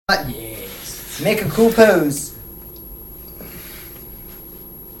Yes. Make a cool pose.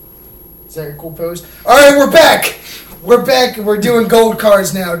 Is that your cool pose? All right, we're back. We're back. We're doing gold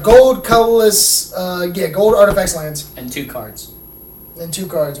cards now. Gold, colorless, gold artifacts lands. And 2 cards. And 2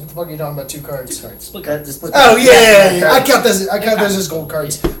 cards. What the fuck are you talking about? 2 cards. 2 cards. Split card. Split Oh card. yeah. I count those as gold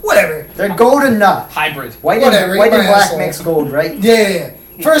cards. Whatever. They're gold enough. Hybrid. White Whatever, and black asshole. makes gold, right? Yeah.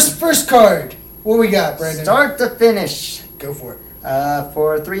 First card. What we got, Brandon? Start to finish. Go for it.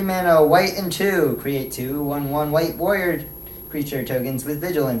 For 3 mana, white and 2, create 2 1/1 white warrior creature tokens with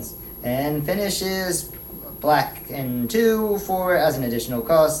vigilance, and finish is black and 2 for as an additional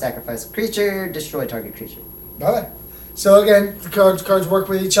cost. Sacrifice a creature, destroy target creature. Alright. So again, the cards work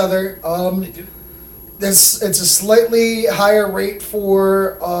with each other. It's a slightly higher rate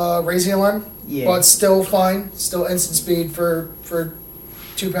for raising alarm, Yeah. but still fine. Still instant speed for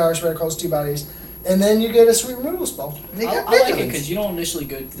 2 power spread across 2 bodies. And then you get a sweet removal spell. I like it because you don't initially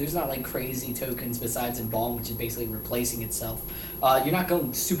go. There's not like crazy tokens besides Embalm, which is basically replacing itself. You're not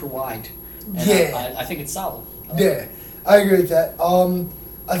going super wide. And Yeah. I think it's solid. Yeah, I agree with that.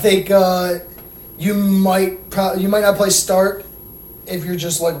 I think you might not play start if you're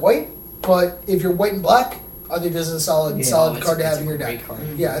just like white, but if you're white and black, I think this is a solid card to have in your deck. Card.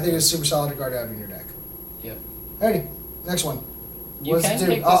 Yeah, I think it's a super solid card to have in your deck. Yep. Alrighty, next one. You What does can it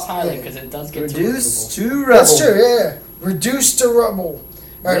do? pick this highly because it does get Reduce to to rubble. That's true. Yeah, reduce to rubble.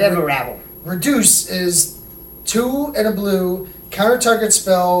 All right, Rabble. reduce is 2 and a blue counter target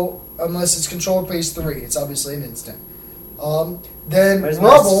spell unless it's control pays 3. It's obviously an instant. Then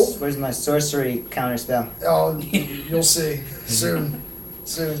rubble. Where's my sorcery counter spell? Oh, you'll see soon.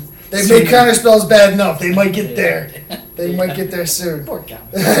 They've made counter spells bad enough. They might get there. They might get there soon. Poor cow.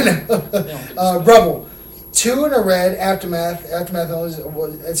 Rubble. 2 and a red. Aftermath. Aftermath.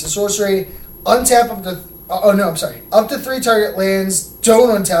 It's a sorcery. Untap up to. Up to 3 target lands. Don't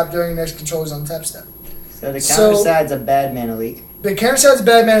untap during next controller's untap step. So the counter side's a bad mana leak. The counter side's a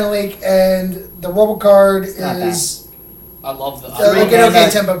bad mana leak, and the rubble card is. I love the. Okay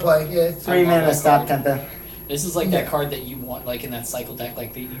tempo play. Yeah. 3 mana stop tempo. This is like that card that you want, like in that cycle deck,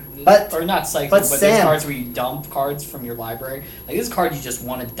 like or not cycle, but Sam, there's cards where you dump cards from your library. Like this card, you just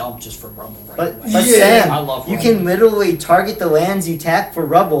want to dump just for rubble, right? But away. Sam, I love you rubble. can literally target the lands you tap for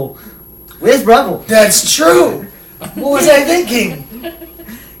rubble with rubble. That's true. What was I thinking?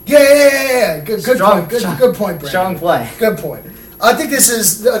 Yeah. Good Strong- point. Good point, Brandon. Strong play. Good point. I think this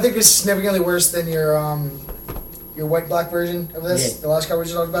is significantly worse than your white black version of this, the last card we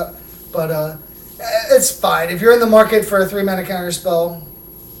just talked about. But it's fine if you're in the market for a 3 mana counter spell.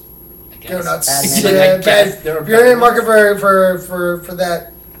 Go nuts. Bad If you're in the market for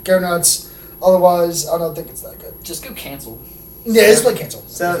that, go nuts. Otherwise, I don't think it's that good. Just go cancel. Yeah, just play cancel.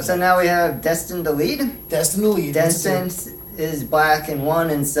 So now we have Destined to lead. Destined to lead. Destined is black and 1,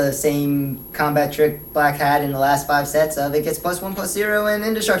 and it's the same combat trick black had in the last 5 sets of it gets +1/+0 and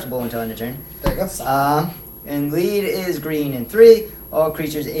indestructible until end of turn. There you go. And lead is green and 3. All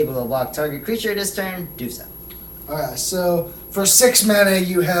creatures able to block target creature this turn do so. Alright, so for 6 mana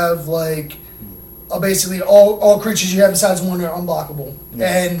you have like basically all creatures you have besides one are unblockable.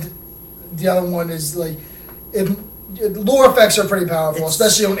 Yeah. And the other one is like lore effects are pretty powerful,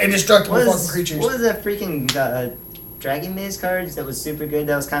 especially on indestructible fucking creatures. What was that freaking Dragon Maze cards that was super good?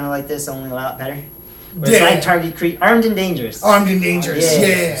 That was kind of like this, only a lot better. Where it's like target creature, armed and dangerous. Armed and dangerous, yeah.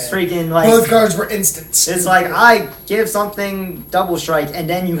 It's freaking like both cards were instants. It's like I give something double strike, and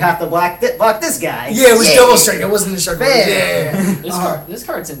then you have to block this guy. Yeah, it was double strike. It wasn't indestructible. Yeah. This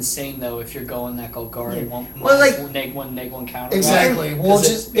card's insane though. If you're going that gold guard, you want neg one counter. Exactly. Well,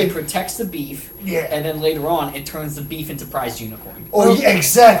 it protects the beef. Yeah. And then later on, it turns the beef into prized unicorn. Oh, yeah,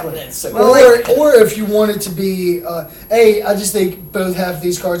 exactly. So or if you want it to be, I just think both half of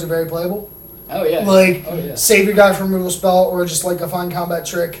these cards are very playable. Oh yeah. Save your guy from removal spell, or just like a fine combat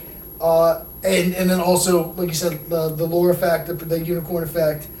trick, and then also like you said the lore effect, the unicorn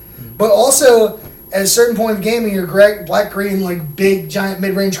effect, but also at a certain point in the game in your black green like big giant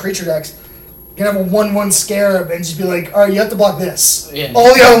mid range creature decks, you can have a 1/1 scarab and just be like, all right, you have to block this. Yeah.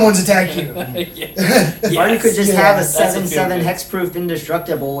 All the other ones attack you. Or you could just have a 7/7 hexproof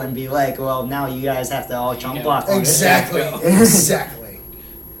indestructible and be like, well, now you guys have to all chump block. Exactly. Exactly.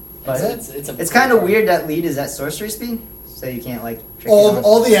 But it's kind of weird that lead is at sorcery speed, so you can't like trick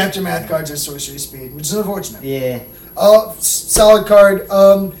all the aftermath cards are sorcery speed, which is unfortunate. Yeah. Solid card.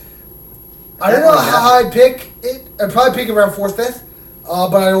 I don't know how I'd pick it. I'd probably pick it around 4th, 5th,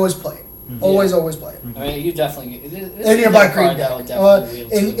 but I'd always play it. Always play it. I mean, you definitely. In your black green deck.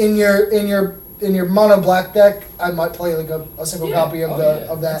 In your mono black deck, I might play like a single copy of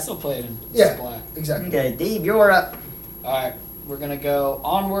that. Still play it in black. black. Exactly. Okay, Dave, you're up. All right. we're gonna go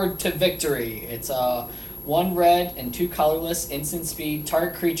Onward to Victory. It's 1 red and 2 colorless, instant speed.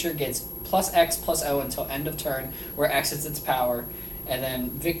 Target creature gets +X+O until end of turn, where X is its power. And then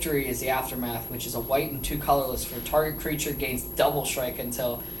Victory is the aftermath, which is a white and 2 colorless for target creature gains double strike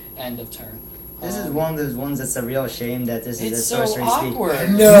until end of turn. This is one of those ones that's a real shame that this is a It's so sorcery speed.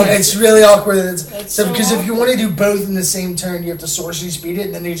 awkward. No, it's really awkward. So so because if you awkward. want to do both in the same turn, you have to sorcery speed it,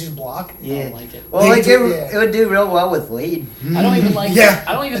 and then they just block. I Yeah. don't like it. Well, like Yeah. it would do real well with lead. I don't even like. Yeah.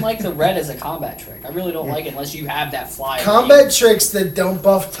 I don't even like the red as a combat trick. I really don't like it unless you have that fly. Combat tricks that don't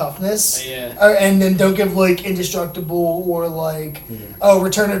buff toughness, Yeah. and then don't give like indestructible or like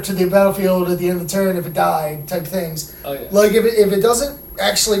return it to the battlefield at the end of the turn if it died type things. Oh yeah. Like if it doesn't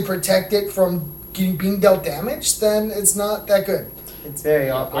actually protect it from being dealt damage, then it's not that good. It's very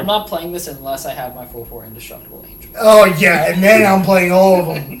awkward. I'm not playing this unless I have my 4/4 indestructible angel. Oh yeah, and then I'm playing all of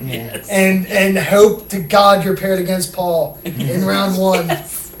them, Yeah. and hope to God you're paired against Paul in round 1.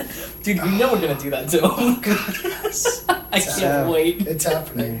 Dude, we know we're gonna do that too. Oh god. I can't wait. It's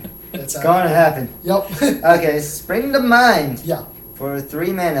happening. It's It's going to happen. Yep. Okay, Spring to Mind. Yeah. For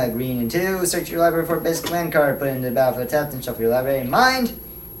 3 mana, green and 2, search your library for a basic land card, put it into the battlefield tapped, and shuffle your library. Mind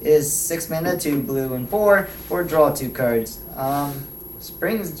is 6 mana, 2 blue and 4, or draw 2 cards.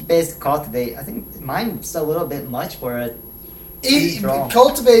 Spring's basic cultivate. I think mine's a little bit much for a draw.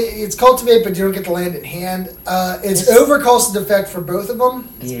 It's cultivate, but you don't get the land in hand. It's overcosted effect for both of them.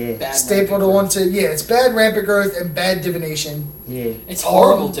 Yeah, Bad Staple to rampant 1 to it's bad rampant growth and bad divination. yeah. growth. It's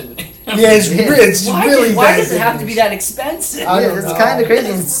horrible to me. Yeah, it's really why bad. does it have to be that expensive? I Yeah, don't it's know. kind of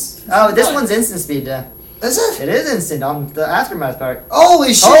crazy. Oh, this What? one's instant speed, though. Is it? It is instant on the aftermath part.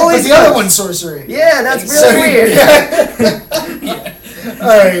 Holy shit! Holy but the other smokes. one's sorcery. Yeah, that's So- really weird. All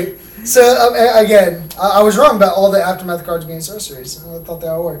right. So again, I was wrong about all the aftermath cards being sorceries. I thought they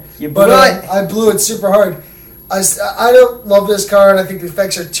all were. You But blew it. I blew it super hard. I don't love this card. I think the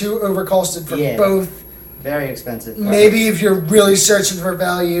effects are too overcosted for Yeah. both. Very expensive. Maybe if you're really searching for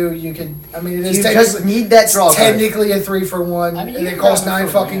value, you could. I mean, it is You just technically, need that draw card. technically a 3-for-1, I mean, and you it can costs grab it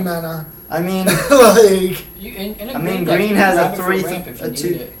 9 for a fucking ramp. mana. I mean, Like, In a I mean, deck, green you can has a grab it for 3 ramp if you a need 2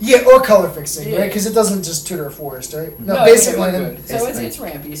 it. yeah, or color fixing, Yeah. right? Because it doesn't just tutor a forest, right? No, No, basically. it's good. So Basically. it's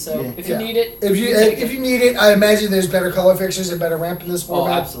rampy. So Yeah. if you Yeah. need it, If you take if it. you need it, I imagine there's better color fixtures and better ramp in this Oh,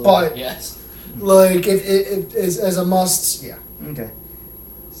 format. absolutely. But Yes. like, if it is as a must, yeah. Okay.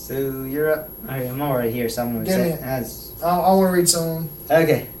 So you're up. Alright, I'm already here somewhere. Give me it. I want to read some.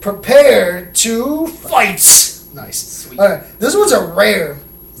 Okay. Prepare to fight. Nice. Sweet. All right, this one's a rare.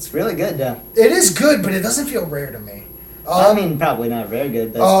 It's really good, though. It is good, but it doesn't feel rare to me. I mean, probably not very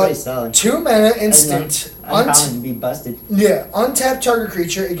good, but it's pretty solid. 2 mana instant. Uncommon to be busted. Yeah, untap target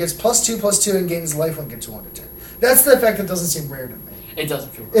creature. It gets +2/+2 and gains lifelink until 1 to 10. That's the effect that doesn't seem rare to me. It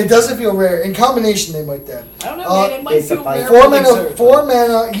doesn't feel. Right. It doesn't feel rare. In combination, they might that. I don't know, Uh, man. It might it's a feel fight. rare. 4 for mana. Exert, 4 but-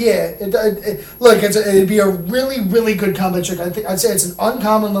 mana. Yeah. Look, it'd be a really, really good combat trick. I'd say it's an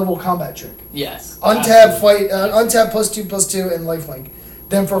uncommon level combat trick. Yes. Untap absolutely. untap +2/+2 and lifelink.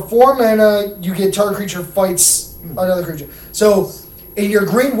 Then for 4 mana, you get target creature fights another creature. So in your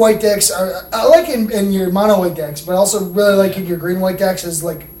green white decks, I like in your mono white decks, but I also really like in your green white decks is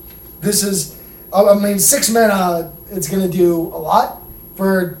like this is. I mean, 6 mana, it's gonna do a lot.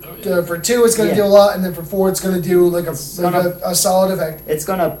 For 2, it's gonna do a lot, and then for 4, it's gonna do like a solid effect. It's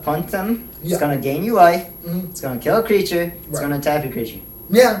gonna punt them. Yeah. It's gonna gain you life. Mhm. It's gonna kill a creature. It's Right. gonna tap your creature.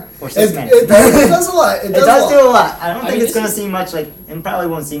 Yeah, For 6 mana. it does a lot. It does do a lot. I don't I think mean, it's gonna this seem much like, and probably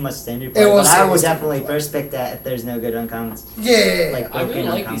won't see much standard It play, won't but I see would much definitely standard play. first pick that if there's no good uncommons. Yeah, Like- I really Okay,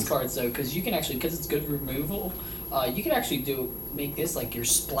 like uncommon. these cards though, because you can actually, because it's good removal, you can actually make this like your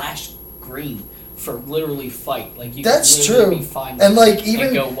splash green for literally fight. Like you That's can literally true. be fine and like and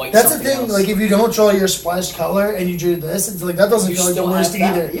even go white that's the something thing. else. Like if you don't draw your splash color and you do this, it's like that doesn't You feel like the still worst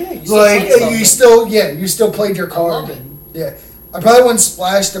have that. either. Yeah, you still like played something. you still played your I card. love it. Yeah, I probably wouldn't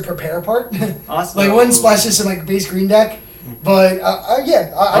splash the prepare part. Also, Like I wouldn't splash this in like base green deck. But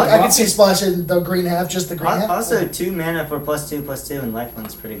I can see splashing the green half, just the green half. Also, 2 mana for +2/+2 and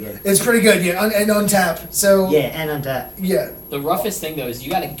lifelink's pretty good. It's pretty good, yeah, and untap. So Yeah, and untap. yeah, The roughest thing though is you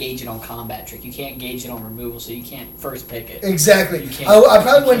got to gauge it on combat trick. You can't gauge it on removal, so you can't first pick it. exactly. You can't- I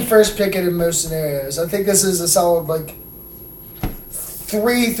probably you wouldn't can't. first pick it in most scenarios. I think this is a solid like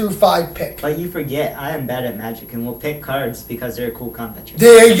 3 through 5 pick. But you forget, I am bad at Magic, and will pick cards because they're a cool combat trick.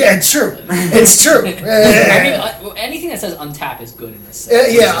 Yeah, it's true. It's true. I mean, anything that says untap is good in this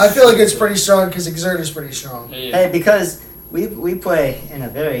set. Yeah, I feel like it's pretty strong because Exert is pretty strong. Yeah. Hey, because we play in a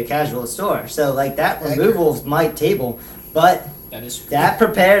very casual store, so like that Accurate. removal's my table, but That is true. That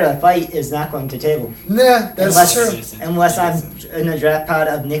prepare to fight is not going to table. Nah, that's true. Unless I'm in a draft pod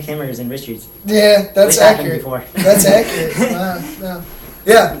of Nick Himmers and Richards. Yeah, that's Which happened accurate. before. That's accurate. No.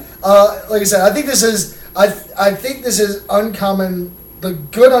 Yeah, like I said, I think this is uncommon. The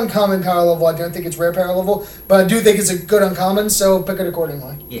good uncommon power level. I don't think it's rare power level, but I do think it's a good uncommon. So pick it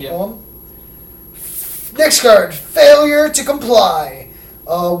accordingly. Yeah. Next card, failure to comply.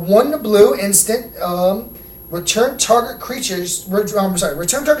 1 blue instant. Return target creatures.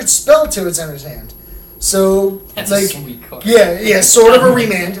 Return target spell to its owner's hand. So That's like, a sweet card. yeah, sort of a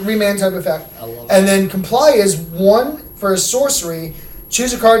remand type effect. I love And then comply is 1 for a sorcery.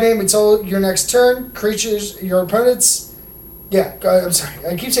 Choose a card name until your next turn. Creatures, your opponents. Yeah, I'm sorry.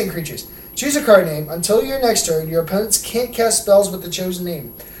 I keep saying creatures. Choose a card name until your next turn. Your opponents can't cast spells with the chosen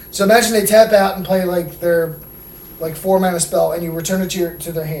name. So imagine they tap out and play like their 4 mana spell, and you return it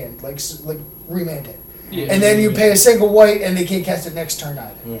to their hand, like remand it. Yeah. And then you pay a single white, and they can't cast it next turn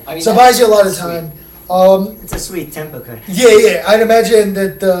either. Yeah. I mean, So it buys you a lot of time. It's a sweet tempo card. Yeah. I'd imagine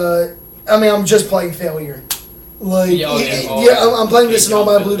that. I'm just playing failure. Like, I'm playing this in all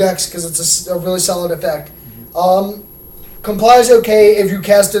my blue decks because it's a really solid effect. Comply is okay if you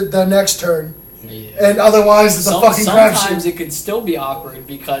cast it the next turn, and otherwise it's a fucking crapshoot. Sometimes it could still be awkward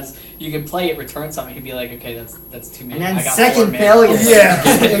because you could play it, return something, you'd be like, okay, that's too many. And then I got second 4 mana. failure.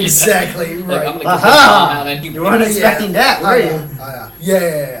 Yeah, exactly. Like, Right. I'm gonna Aha! and You weren't expecting that, were you?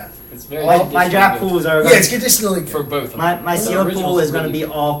 Yeah. It's very My conditionally draft good pools are Yeah, it's conditionally for good. both. Of them. my The sealed original's pool is going to really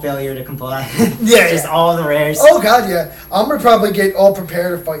be all failure to comply. Yeah, Just yeah. all the rares. Oh god, yeah. I'm gonna probably get all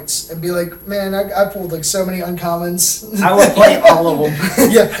prepared to fights and be like, man, I pulled like so many uncommons. I will play all of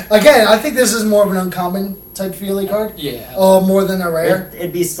them. Yeah. Again, I think this is more of an uncommon type feely card. Yeah. More than a rare.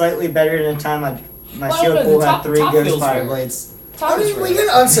 It'd be slightly better than the time my Well, sealed no, pool the had top- 3 top Ghost feels Fire rare. Blades. Top I is mean, we rare. can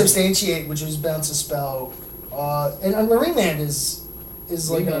unsubstantiate, which is bounce a spell. And remand is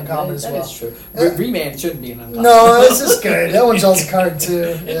like an uncommon as well. That is true. Yeah. Remand shouldn't be an uncommon. No, this is good. That one's also a card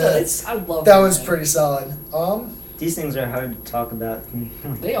too. Yeah. I love That one's Remand. pretty solid. These things are hard to talk about.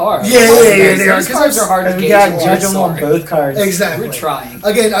 They are. Yeah, they These are. cards are hard to We gauge. got We're judge them on sorry. both cards. Exactly. We're trying.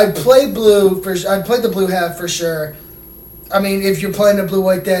 Again, I played blue I played the blue half for sure. I mean, if you're playing a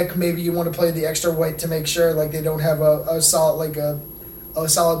blue-white deck, maybe you want to play the extra white to make sure like they don't have a solid a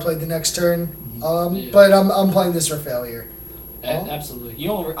solid play the next turn. Yeah. But I'm playing this for failure. Absolutely.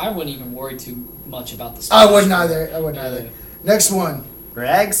 I wouldn't even worry too much about the I wouldn't either. Yeah. Next one.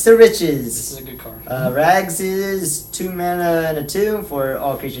 Rags to This Riches. is a good card. Rags is 2 mana and a 2 for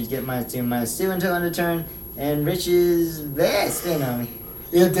all creatures get -2/-2 until end of turn. And Riches, spin on me.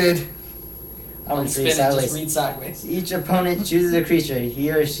 It did. I want to Spin see it, just sideways. read sideways. Each opponent chooses a creature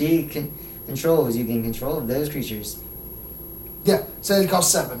he or she controls. You gain control of those creatures. Yeah. So it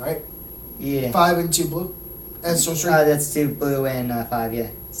costs 7, right? Yeah. 5 and 2 blue. And sorcery. That's 2 blue and 5, yeah.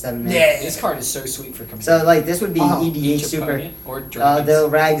 7 mana. Yeah. This card is so sweet for computer. So, like, this would be EDH Each super. opponent or dragons. Though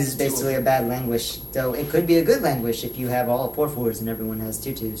Rags is basically a bad languish. Though it could be a good languish if you have all 4/4s and everyone has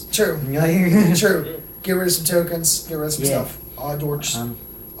 2/2s. True. True. True. Get rid of some tokens. Get rid of some Yeah. stuff. Dorks.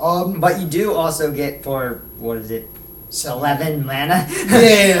 But you do also get for, what is it? 11 mana?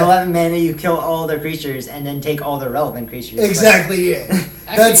 Yeah. 11 mana, you kill all the creatures and then take all the relevant creatures. Exactly, yeah.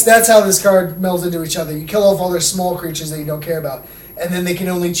 That's how this card melds into each other. You kill off all their small creatures that you don't care about, and then they can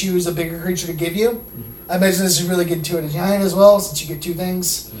only choose a bigger creature to give you. I imagine this is really good too at a giant as well, since you get 2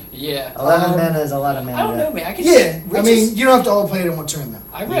 things. Yeah. 11 mana is a lot of mana. I don't know, man. I can Yeah, I Riches, mean, you don't have to all play it in one turn, though.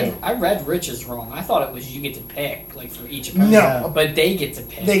 I read Riches wrong. I thought it was you get to pick, like, for each opponent. No. But they get to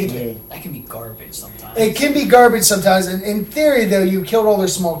pick. They get to Yeah. That can be garbage sometimes. It can be garbage sometimes, and in theory, though, you killed all their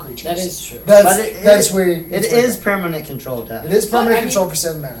small creatures. That is true. That's where It is permanent control, though. It is But, permanent I mean, control for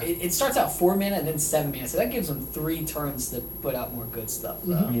 7 mana. It starts out 4 mana and then 7 mana, so that gives them 3 turns to put out more good stuff.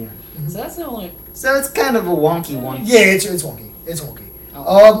 Though. Mhm. Yeah. So that's the only. So it's kind of a wonky one. Yeah, it's wonky. It's wonky.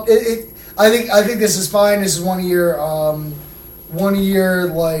 Oh. I think this is fine. This is one of your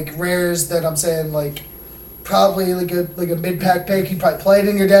like rares that I'm saying like probably like a mid pack pick. You probably play it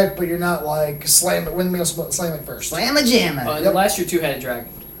in your deck, but you're not like slam it first. Slam a jammer. Unless you're 2-headed dragon.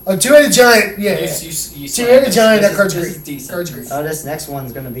 A 2-headed giant, yeah. You yeah. slam 2-headed this. giant. That This card's is great. decent. Card's great. Oh, this next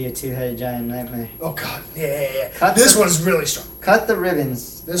one's going to be a 2-headed giant nightmare. Oh god, yeah. Cut This the- one's really strong. Cut the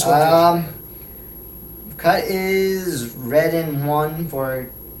ribbons. This one. Cut is red and 1 for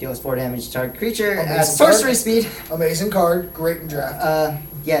deals 4 damage to target creature Amazing at sorcery card. speed. Amazing card, great in draft.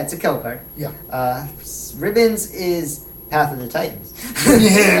 Yeah, it's a kill card. Yeah. Ribbons is Path of the Titans.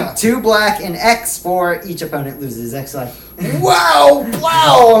 Yeah. 2 black and X for each opponent loses X life. Wow!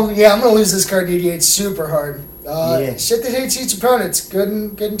 Yeah, I'm gonna lose this card in EDH super hard. Yeah. Shit that hates each opponent. Good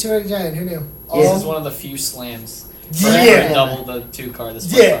in 2-headed giant. Who knew? This is one of the few slams. Yeah. Double the 2 card.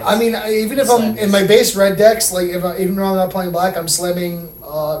 Yeah, I mean, even if I'm in my base red decks, like even though I'm not playing black, I'm slamming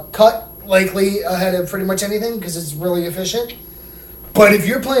cut likely ahead of pretty much anything because it's really efficient. But if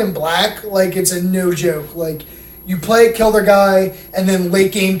you're playing black, like it's a no joke. Like you play it, kill their guy, and then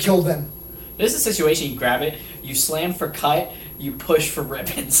late game kill them. This is a situation you grab it, you slam for cut, you push for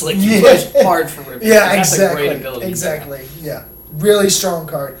ribbons. Like you push hard for ribbons. Yeah, like, that's exactly. a great ability. Exactly. Yeah, really strong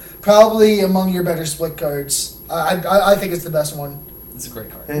card. Probably among your better split cards. I think it's the best one. It's a great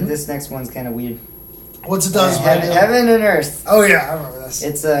card. This next one's kind of weird. What's it does? Heaven and Earth. Oh yeah, I remember this.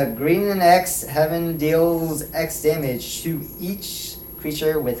 It's a green and X. Heaven deals X damage to each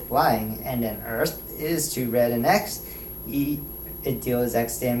creature with flying, and then Earth is 2 red and X. It deals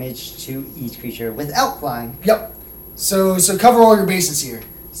X damage to each creature without flying. Yep. So cover all your bases here.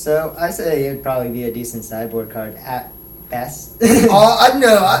 So I say it would probably be a decent sideboard card at best. Here's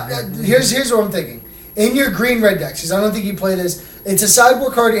what I'm thinking. In your green red decks, because I don't think you play this, it's a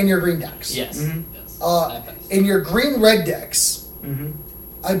sideboard card in your green decks. Yes. Mhm. Yes. In your green red decks,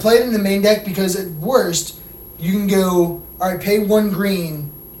 I play it in the main deck because at worst you can go, all right, pay 1 green,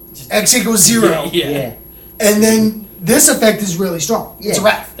 X equals 0, Yeah. and then this effect is really strong. It's a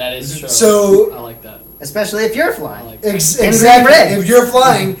wrath. That is true. So I like that. Especially if you're I flying. like that. Exactly. red. If you're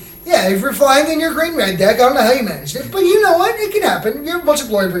flying, if you're flying in your green red deck, I don't know how you managed it, but you know what? It can happen. You have a bunch of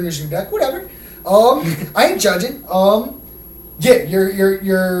glory bringers in your deck, whatever. I ain't judging.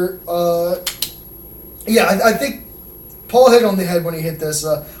 I think Paul hit on the head when he hit this.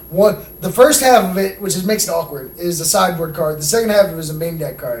 The first half of it, which makes it awkward, is a sideboard card. The second half of it is a main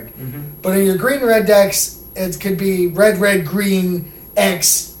deck card. But in your green red decks, it could be red, green,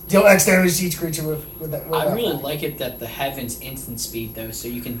 X. Deal X damage to each creature with that. I really like it that the Heaven's instant speed though, so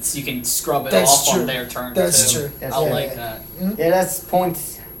you can scrub it That's off true. on their turn. That's too. true. I like that. Yeah, that's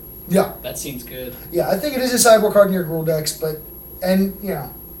points. Yeah. That seems good. Yeah, I think it is a sideboard card in your rule decks, I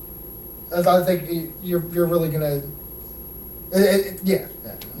think you're really gonna.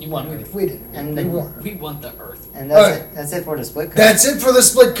 You want Earth. We did. And We want the Earth. And that's it for the split card. That's it for the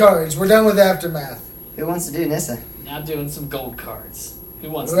split cards. We're done with Aftermath. Who wants to do Nissa? Now doing some gold cards. Who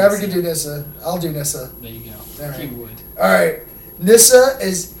wants Whoever Nissa? can do Nissa, I'll do Nissa. There you go. All right. You would. All right,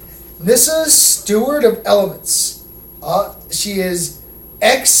 Nissa's Steward of Elements. She is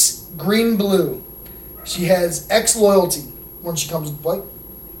X green blue. She has X loyalty when she comes into play.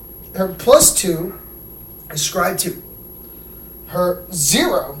 Her +2 is Scry 2. Her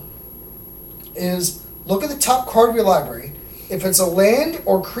 0 is look at the top card of your library. If it's a land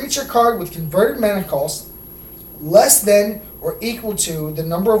or creature card with converted mana cost less than or equal to the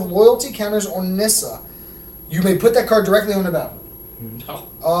number of loyalty counters on Nissa, you may put that card directly on the battlefield.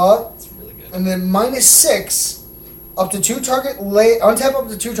 That's really good. And then -6, up to 2 target untap up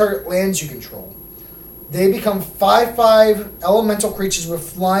to 2 target lands you control. They become 5/5 elemental creatures with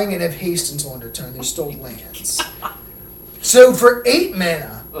flying and have haste until end of turn. They're still lands. So for 8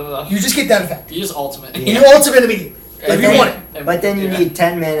 mana, you just get that effect. You just ultimate. You ultimate immediately if you want it. But then you need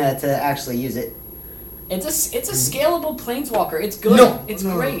 10 mana to actually use it. It's a scalable planeswalker. It's good. No, it's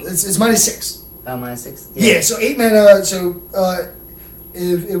no, great. It's -6. -6? Yeah, so 8 mana. So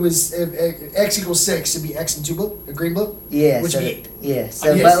if X equals 6, it'd be X and 2 blue, a green blue. Yeah, Which so would be 8. yeah.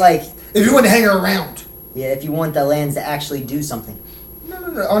 So, Yes. but like, If you want to hang her around. yeah, if you want the lands to actually do something, No.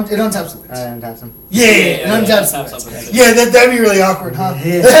 It untaps the lands. untap them. Yeah, it untaps the lands. Yeah, that'd be really awkward, huh?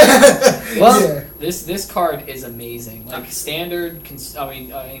 Well, Yeah. This card is amazing. Like standard,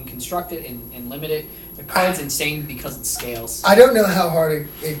 in constructed and limited, the card's insane because it scales. I don't know how hard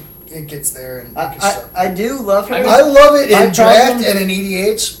it gets there in construct. I do love her. I love it My in draft problem- and in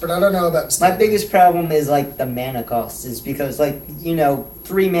EDH, but I don't know about My standard. biggest problem is like the mana cost, is because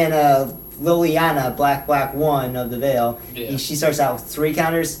 3 mana Liliana, black 1 of the Veil. Yeah. She starts out with 3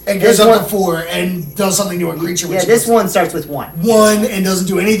 counters. And goes This up one- to 4 and does something to a creature. Yeah, this one starts with 1. 1 and doesn't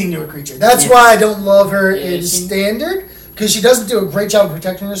do anything to a creature. That's Yeah. why I don't love her Yeah, in she- standard, because she doesn't do a great job of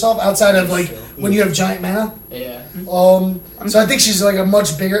protecting herself outside of like Sure. when you have giant mana. Yeah. So I think she's like a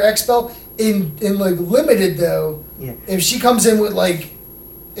much bigger X spell. In like limited though, Yeah. if she comes in with like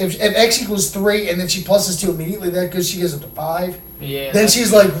if X equals 3 and then she pluses 2 immediately, that because she goes up to 5. Yeah. Then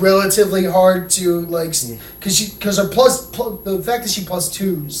she's like relatively hard to like Yeah. because her the fact that she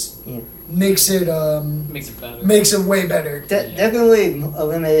 +2s Yeah. makes it makes it better. way better. Definitely a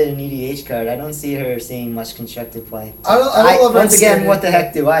limited and EDH card. I don't see her seeing much constructive play. I don't love her Once in again, standard. what the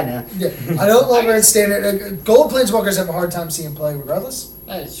heck do I know? Yeah, I don't love her in standard. Gold planeswalkers have a hard time seeing play regardless.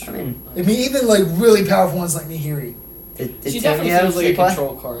 That is true. I mean, I mean, even like really powerful ones like Nihiri Did She Tammy definitely have feels like a C++?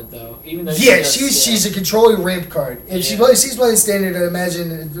 control card, though. Even though Yeah, she does, she's a controlling ramp card. If she Yeah. sees playing standard, I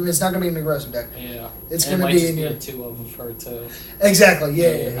imagine it's not going to be an aggressive deck. Yeah. It's And going it to might be just in be your... a 2 of her, too. Exactly,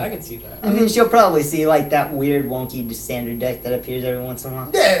 yeah. I can see that. I mean, she'll probably see like that weird wonky standard deck that appears every once in a while.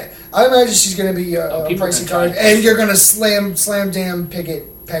 Yeah, I imagine she's going to be a people are pricey gonna card, try and you're going to slam jam, pick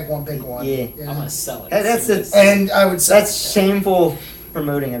it, pack one, pick one. Yeah. You know? I'm going to sell it. That's it. And I would say... That's shameful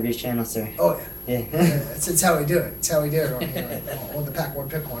promoting of your channel, sir. Oh, yeah. Yeah. It's how we do it. It's how we do it on here. On the pack one,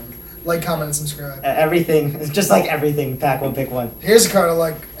 pick one. Like, comment, and subscribe. Everything. It's just like everything. Pack one, pick one. Here's a card I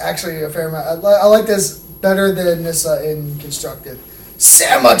like, actually a fair amount. I like this better than this in Constructed.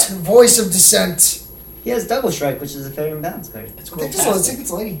 Samut, Voice of Dissent. He has double strike, which is a fair and balanced card. It's I think fantastic.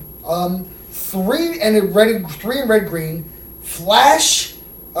 it's lady. 3 and red green. Flash.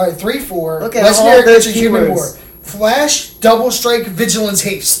 All right, 3/4. Look at Legendary all those creature, human keywords. war. Flash, double strike, vigilance,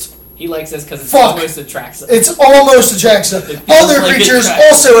 haste. He likes this because it's Fuck. almost attracts him. It's almost Atraxa. It feels Other like creatures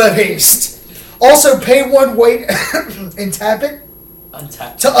Atraxa. also have haste. Also, pay 1 white and tap it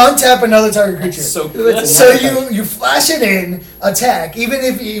Untapped. to untap another target creature. So It's good. So you flash it in, attack. Even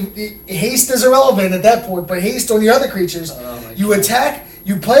if haste is irrelevant at that point, but haste on the other creatures, Oh my you God. attack.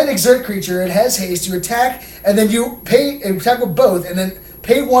 You play an exert creature. It has haste. You attack, and then you attack with both, and then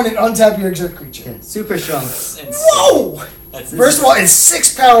pay 1 and untap your exert creature. Yeah, super strong. It's insane. Whoa! That's First of all, it's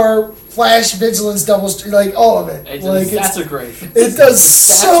 6 power, flash, vigilance, double, like all of it. It's, Like that's a great. it does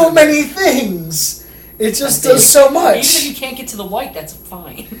so many things. It just does so Even if much. you can't get to the white, that's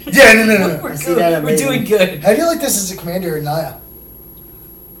fine. Yeah, no. We're I see good. that We're amazing. doing good. How do you like this as a commander in Naya?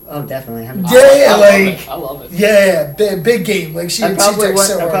 Oh, definitely. Yeah, I love like- it. I love it. Yeah, big game. Like she I probably, attacks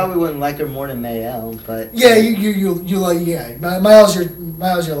so I hard. probably wouldn't like her more than Mayel, but Yeah, you like Miles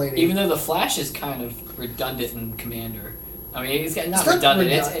your lady. Even though the flash is kind of redundant in Commander. I mean, it's not It's not redundant.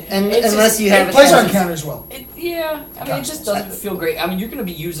 redundant. It's unless just, you have it plays on as- counters well. yeah, I mean, it just doesn't feel great. I mean, you're going to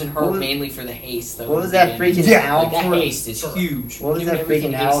be using her What was- mainly for the haste, though. what was that freaking Yeah, owl? Like, that for- haste is for- huge. What was Giving that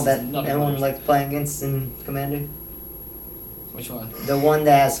everything freaking haste owl is that nothing everyone much. likes playing against in Commander? Which one? The one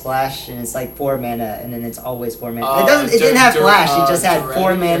that has flash and it's like 4 mana and then it's always 4 mana. Oh, It didn't have flash. It just had Duretti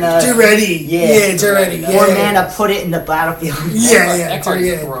 4 or- mana. Do ready. Yeah. Yeah, do ready. Four Yeah. 4 mana. Put it in the battlefield. Yeah, That card is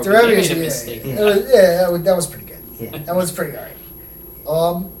yeah. broken. Durevia They is- made a yeah. mistake. That was pretty good. Yeah. That was pretty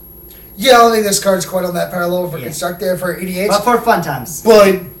alright. Yeah, I don't think this card's quite on that parallel for Yeah. Constructed for EDH, But for fun times.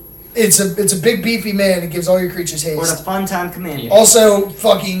 but it's a big beefy man. It gives all your creatures For the haste. fun time Commander. Yeah. Also,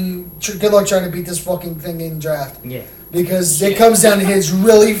 fucking good luck trying to beat this fucking thing in draft. Yeah. Because it comes down to hits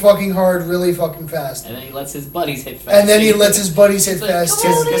really fucking hard, really fucking fast. And then he lets his buddies hit fast. And then he lets his buddies hit It's like, fast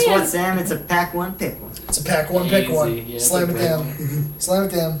come too. on Guess in. what, Sam? It's a pack one, pick one. It's a pack one, pick Easy. one. Yeah, it's Slam a it great down. Slam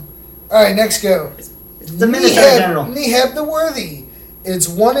it down. Alright, next go. It's the Minotaur General. Neheb the Worthy. It's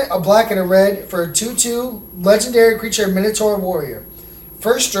a black and a red for a 2/2 legendary creature Minotaur Warrior.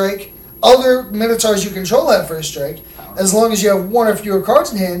 First strike. Other Minotaurs you control have first strike. As long as you have 1 or fewer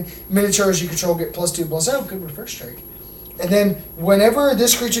cards in hand, Minotaurs you control get +2/+0. Good with first strike. And then, whenever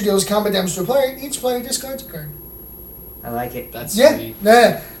this creature deals combat damage to a player, each player discards a card. I like it. That's Yeah, sweet.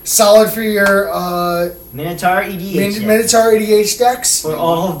 yeah. Solid for your Minotaur EDH. yeah. Minotaur EDH decks. For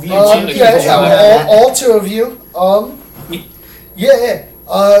all of you. Um, two yeah, people yeah, who have that. all 2 of you. Yeah.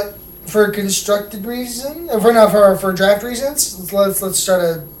 For constructed reason, for draft reasons, let's try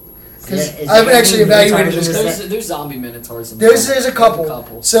to. Because Yeah, is I haven't there actually any evaluated Minotaurs this. in Deck. There's zombie minotaurs in There's there. a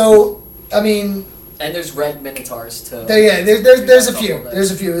couple. So I mean, And there's red minotaurs too. there's a few.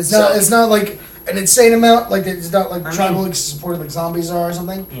 There's a few. It's not like an insane amount. Like it's not like I tribal mean- supported like zombies are or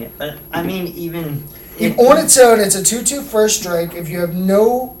something. Yeah, but I mean, even On its own, it's a 2/2 first strike. If you have 1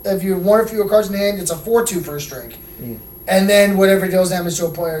 or fewer cards in hand, it's a 4/2 first strike. Yeah. And then whatever deals damage to a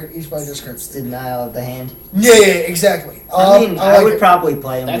player, each player discards. denial of the hand. Yeah, exactly. I mean, I like would it. probably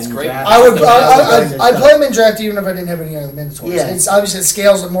play him. That's in great. draft. I'd play him in draft even if I didn't have any other Minotaurs. Yeah. It's obviously it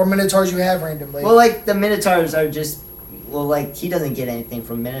scales the more Minotaurs you have randomly. Well, like the Minotaurs are just. Well, like he doesn't get anything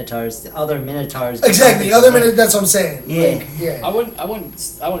from Minotaurs. The other Minotaurs. exactly. Other Minotaurs, that's what I'm saying. Yeah. Like, yeah. I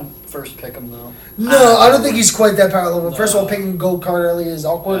wouldn't first pick him though. No, I don't think he's quite that power level. First of all, No. picking gold card early is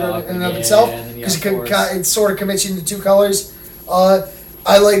awkward in and of yeah, itself and then you because got it sort of commits you to 2 colors.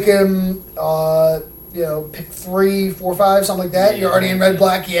 I like him. Pick 3, 4, 5, something like that. Yeah. You're already in red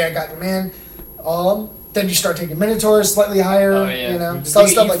black. Yeah, got your man. Then you start taking Minotaurs slightly higher. Oh yeah. You know, you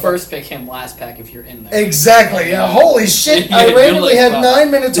stuff like first pick him, last pack if you're in that. there. Exactly. Yeah. Holy shit! Yeah, I you're randomly like, have wow.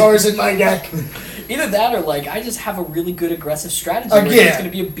 9 Minotaurs in my deck. Either that or like I just have a really good aggressive strategy Yeah. where it's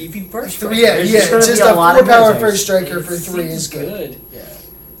going to be a beefy first. strike. Yeah, There's yeah. just gonna It's be just a a lot 4 of power Minotaurs. first striker It for 3 is seems good. good.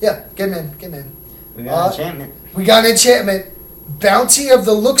 Yeah, get him in. We got Uh, enchantment. We got an enchantment. Bounty of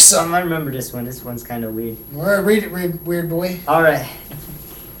the Luxa. I remember this one. This one's kind of weird. All right, read it, weird boy. All right.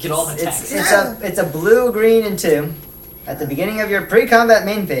 Get all the text. It's a blue, green, and 2. At the beginning of your pre-combat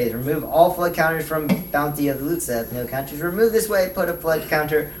main phase, remove all flood counters from Bounty of the Loot Set. If no counters removed this way, put a flood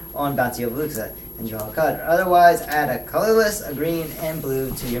counter on Bounty of the Loot Set and draw a card. Otherwise, add a colorless, a green, and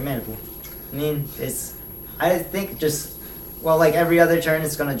blue to your mana pool. I mean, I think just, well, like every other turn,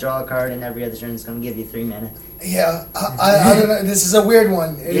 it's going to draw a card, and every other turn, it's going to give you 3 mana. Yeah, I don't know. This is a weird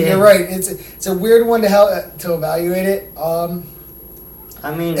one. Yeah. You're right. It's a weird one to evaluate it.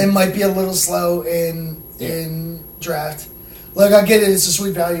 I mean, it might be a little slow in draft. Like, I get it, it's a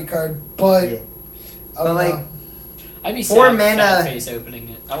sweet value card, but I don't know. I'd be 4 sad mana face opening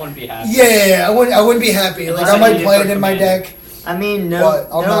it. I wouldn't be happy. Yeah, I wouldn't be happy. Like, I might play it in my deck. I mean,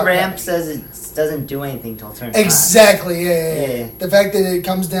 no ramp says it doesn't do anything till turn 5. Exactly, yeah. The fact that it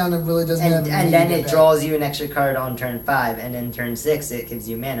comes down and really doesn't have and then it draws you an extra card on turn 5, and then turn 6 it gives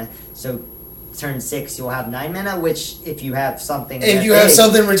you mana. So turn 6 you'll have 9 mana, which if you have something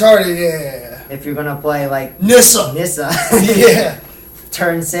something retarded, yeah. If you're gonna play like Nissa, yeah.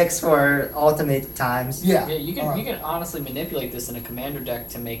 Turn 6 for ultimate times. Yeah, you can honestly manipulate this in a commander deck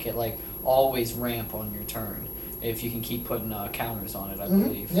to make it like always ramp on your turn. If you can keep putting counters on it, I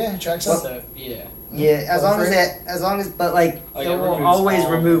believe. Yeah, checks out. So, yeah. Yeah, as long as, but like it will always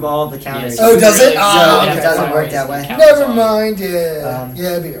remove all the counters. Oh, does it? So okay. It doesn't work that way. Never mind. Yeah,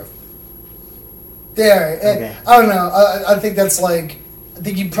 it'd be rough. Yeah, okay. I don't know. I think that's like. I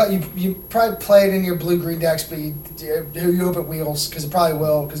think you probably play it in your blue-green decks, but you hope it wheels, because it probably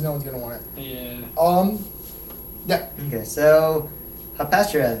will, because no one's going to want it. Yeah. Yeah. Okay, so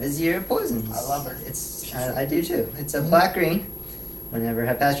Hepastra, Vizier Poisons. I love her. I do too. It's a black-green. Whenever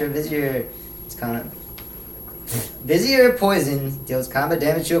Hepastra Vizier, it's kind of... Vizier Poison deals combat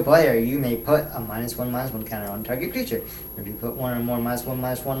damage to a player. You may put a -1/-1 counter on target creature. If you put one or more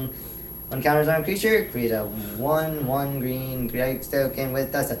 -1/-1 counters on a creature, create a 1/1 green Greg token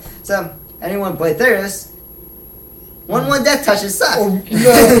with that stuff. So, anyone play Theros, 1/1 death touches suck. Oh,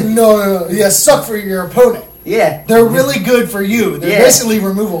 no. Yeah, suck for your opponent. Yeah. They're really good for you. They're basically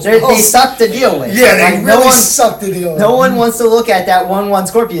removals. They suck to deal with. Yeah, they really suck to deal with. No one wants to look at that 1/1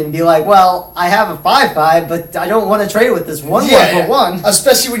 Scorpion and be like, well, I have a 5/5, but I don't want to trade with this 1/1 for 1.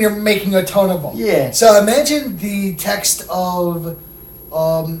 Especially when you're making a ton of them. Yeah. So imagine the text of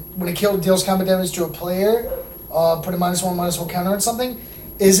when a kill deals combat damage to a player, put a -1/-1 counter on something,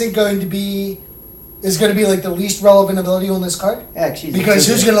 is going to be like the least relevant ability on this card. Yeah, because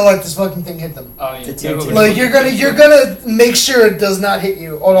who's gonna let this fucking thing hit them? Oh yeah. Like you're gonna make sure it does not hit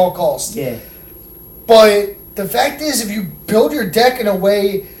you at all costs. Yeah. But the fact is, if you build your deck in a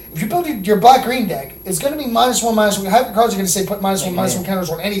way, if you build your black-green deck, it's going to be -1/-1. Half your cards are going to say put -1/-1 counters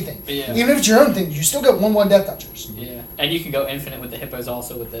on anything. Yeah. Even if it's your own thing, you still get 1/1 death touchers. Yeah. And you can go infinite with the hippos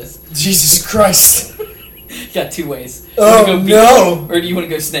also with this. Jesus Christ. You got 2 ways. Oh, no. Or do you want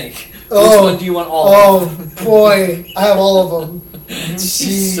to go snake? Oh. Which one do you want all of? Oh, boy. I have all of them.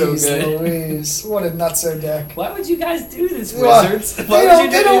 Jeez, so good. Louise. What a nutso deck. Why would you guys do this, Well, wizards? They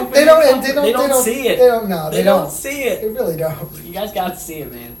don't see it. They don't know. They don't see it. They really don't. You guys got to see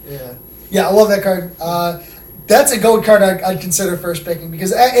it, man. Yeah. Yeah, I love that card. That's a gold card I'd consider first picking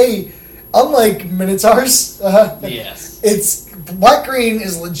because, unlike Minotaurs, yes. It's black-green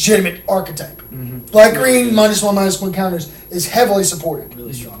is legitimate archetype. Mm-hmm. Black-green -1/-1 counters is heavily supported.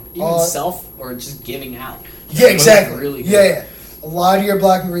 Really strong. Even self or just giving out. Yeah, exactly. Really good. Yeah. A lot of your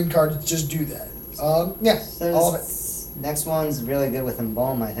black and green cards just do that. So all of it. Next one's really good with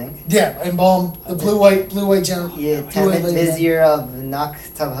Embalm, I think. Yeah, Embalm, the blue-white general. Yeah, Temet Vizier of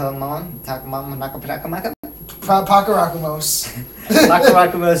Naktahamon, Nakapakamaka. Pakarakamos.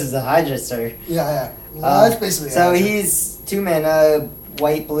 Pakarakamos is a Hydra, sir. Yeah. That's basically so he's 2 mana,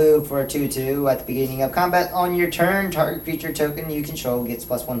 white-blue for a 2/2. At the beginning of combat, on your turn, target creature token you control gets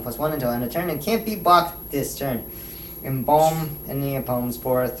 +1/+1 until end of turn and can't be blocked this turn. Embalm any opponents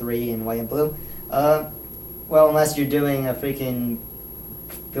for a 3 in white and blue. Well, unless you're doing a freaking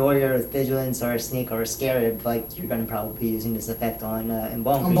Warrior with Vigilance or a Sneak or a Scarab, like you're going to probably be using this effect on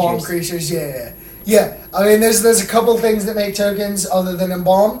Embalm creatures. Yeah. I mean, there's a couple things that make tokens other than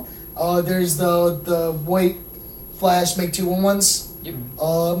Embalm. There's the white flash make 2/1s. Yep.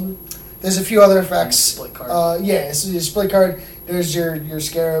 There's a few other effects. Split card. So your split card. There's your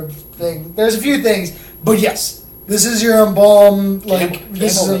Scarab thing. There's a few things, but yes. This is your Embalm, Camel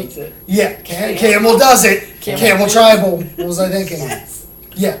makes it. Yeah, Camel does it. Camel Tribal. What was I thinking? Yes.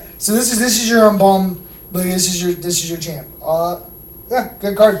 Yeah. So this is your Embalm, but this is your champ. Yeah,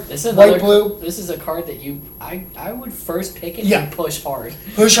 good card. White blue. This is a card that I would first pick it Yeah. and push hard.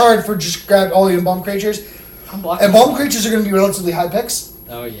 Push hard for just grab all the Embalm creatures. And bomb creatures are going to be relatively high picks.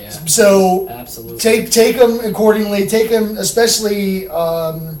 Oh yeah. So absolutely take them accordingly. Take them, especially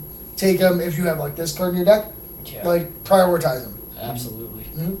take them if you have like this card in your deck. Yeah. Like prioritize them. Absolutely.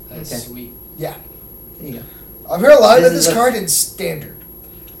 Mm-hmm. That's Okay. sweet. Yeah. There you go. I've heard a lot about This this is a- card in Standard.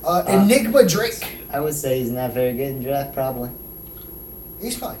 Enigma Drake. I would say he's not very good in draft, probably.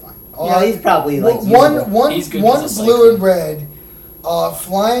 He's probably fine. Yeah, he's probably like one He's good one as a blue and cycling. red,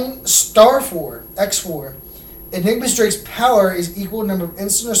 flying star 4 X4. Enigma Drake's power is equal to number of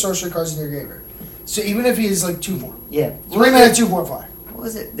instant or sorcery cards in your graveyard. So even if he is like 2/4, Yeah. 3-mana 2/4 flyer. What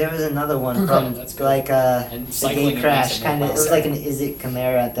was it? There was another one Good from card. That's good. like And the cycling Game it Crash makes it kind of. more It was like an Is It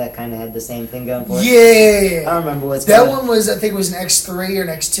Chimera that kind of had the same thing going for it. Yeah. I don't remember what's That called. one was, I think it was an X3 or an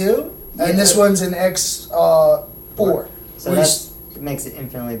X2, Yeah. and this one's an X4. So which, that makes it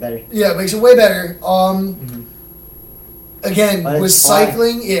infinitely better. yeah, it makes it way better. Mhm. Again, But with it's fly.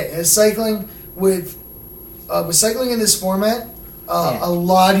 cycling, with cycling in this format, Yeah. a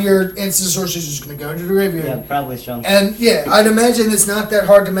lot of your instant sorceries is going to go into the graveyard. Yeah, probably strong. And yeah, I'd imagine it's not that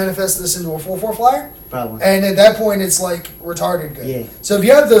hard to manifest this into a 4/4 flyer. Probably. And at that point, it's like retarded good. Yeah. So if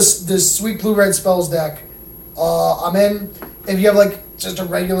you have this sweet blue red spells deck, I'm in. If you have like just a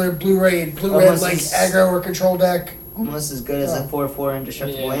regular blue red Almost like as- aggro or control deck, Almost as good as a 4/4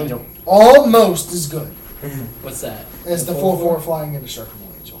 Indestructible Yeah. Angel. almost as good What's that? as the 4/4 flying indestructible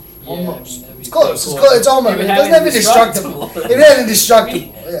angel. Yeah, I Almost. mean, that'd be It's close. cool. It's close. It's almost. It It would doesn't have have indestructible. indestructible. It had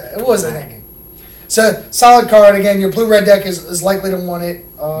indestructible. Yeah, it wasn't hanging. So solid card again. Your blue red deck is likely to want it.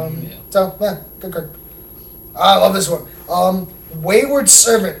 Yeah. So yeah, good card. I love this one. Wayward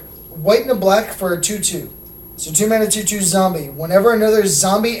Servant, white and a black for a 2/2. So 2-mana 2/2 zombie. Whenever another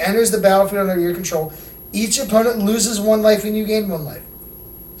zombie enters the battlefield under your control, each opponent loses 1 life and you gain 1 life.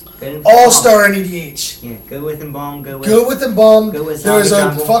 Good with All Embalm. star in EDH. Yeah, good with Embalm, good with... Good with Embalm. Good with There's zombie a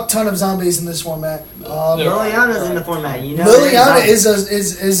jungle. fuck ton of zombies in this format. Liliana's in the format, you know. Liliana there's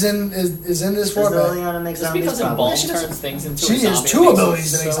is in this Does format. Liliana make Just zombies? because Probably. Embalm She does- turns things into she a has zombie, 2 it makes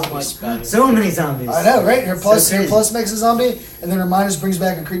abilities it to make so zombies. much better. So many zombies. I know, right? Her plus crazy. makes a zombie, and then her minus brings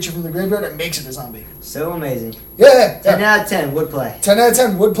back a creature from the graveyard and makes it a zombie. So amazing. Yeah, 10 yeah. out of 10 would play. 10 out of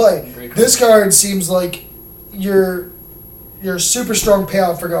 10 would play. Great card. This card seems like your super strong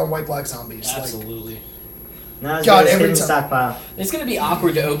payout for going white black zombies. Like, Absolutely. Not as God, good as every hidden time. stockpile. It's going to be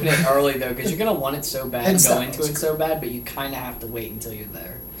awkward to open it early, though, because you're going to want it so bad, And go stop. into it so bad, but you kind of have to wait until you're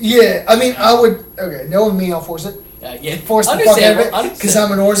there. yeah, I mean, I would. Okay, knowing me, I'll force it. Yeah, Force the fuck out of it because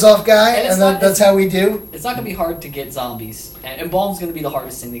I'm an Orzhov guy, And it's and not- that's how we do. It's not going to be hard to get zombies. And Embalm's going to be the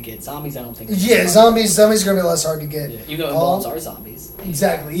hardest thing to get. Zombies, I don't think. Yeah, zombies are gonna be less hard to get. Yeah, even though Embalms are zombies.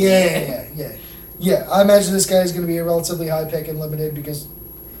 Exactly. Yeah. I imagine this guy is going to be a relatively high pick and limited because,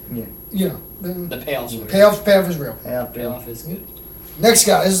 Yeah. you know, The payoff's real. payoff is real. Yeah, Payoff is good. Next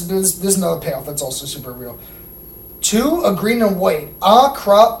guy, this is another payoff that's also super real. 2, a green and white,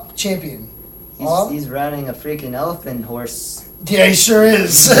 crop champion. He's riding a freaking elephant horse. Yeah, he sure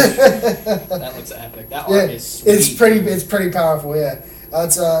is. That looks epic. That Yeah, art is sweet. it's pretty powerful. Yeah,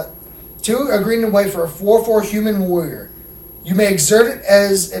 it's 2, a green and white for a 4/4 human warrior. You may exert it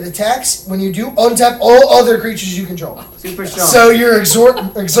as it attacks. When you do, untap all other creatures you control. Super strong. So you're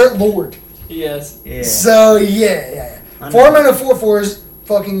exert lord. Yes. yeah. So yeah. 4 mana 4/4 is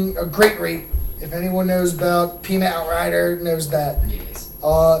fucking a great rate. If anyone knows about Pima Outrider, knows that. Yes.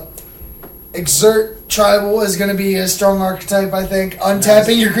 Exert Tribal is going to be a strong archetype, I think.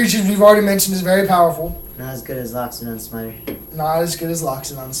 Untapping your creatures we've already mentioned is very powerful. Not as good as Loxodon Smiter. Not as good as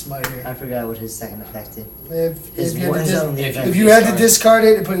Loxodon Smiter. I forgot what his second effect did. If His you had one- to his only if effect. if you had to discard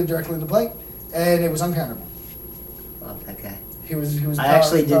it, it put it directly into play, and it was uncounterable. Love that guy. He was. I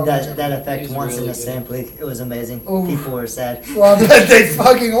actually did that powerful. effect He's once in really a good. stamp league. It was amazing. Ooh. People were sad. Well, I bet they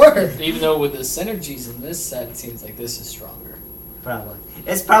fucking were. Even though with the synergies in this set, it seems like this is stronger. Probably.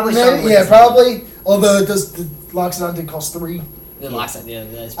 It's probably Maybe, something with yeah, his- probably. Although it does, the Loxodon did cost 3. The locks, yeah,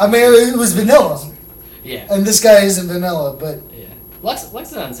 that's I mean, it was vanilla, yeah, and this guy isn't vanilla, but yeah.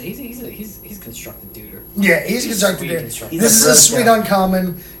 Loxodon's he's constructed duder. yeah, he's constructed sweet there. constructed. This is a He's a sweet bro.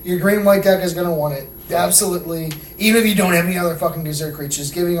 uncommon. Your green white deck is gonna want it. Absolutely. Even if you don't have any other fucking dessert creatures,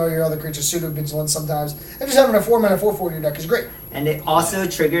 giving all your other creatures pseudo vigilance sometimes, and just having a 4 mana 4/4 in your deck is great. And it also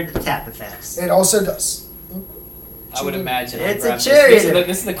triggered the tap effects. It also does. I would imagine. I'd It's a grab this. chariot.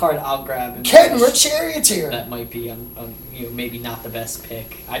 This is the card I'll grab. And Kenra Charioteer. that might be maybe not the best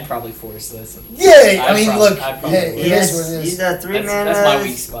pick. I'd probably force this. Yeah, I I'd mean, probably- look, I'd probably hey, force it it. is what it is. He's a 3 mana. That's my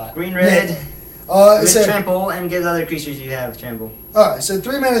weak spot. Green red. Yeah. With So, trample and gives other creatures you have trample. alright, so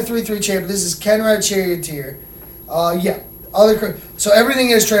 3 mana 3/3 champ. This is Kenra Charioteer. Yeah. So everything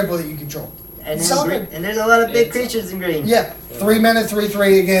is trample that you control. And, It's then all and there's a lot of big Yeah, creatures in green. Yeah, 3 mana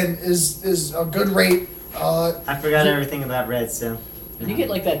 3/3 again is a good rate. I forgot everything about red, so. You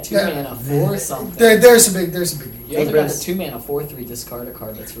get like that 2 mana 4 or something. There's a big. You also got the 2 mana 4/3 discard a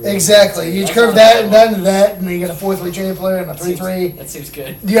card. That's really exactly. You curve that and that and that, and then you got a 4/3 training player and a 3/3. That seems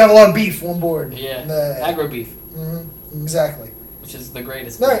good. You have a lot of beef on board. Yeah. Aggro beef. Mm-hmm. Exactly. Which is the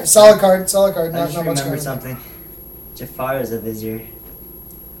greatest. All right, solid card. Solid card. I Not just much remember going something. Jafar is a vizier.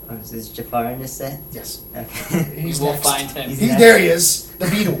 Oh, is Jafar in this set? Yes. Okay. He's will next. find him. He's there. He is. The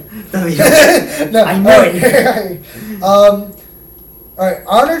beetle. No, I know it. All right,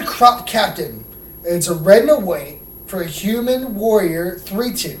 Honored Crop Captain. It's a red and a white for a human warrior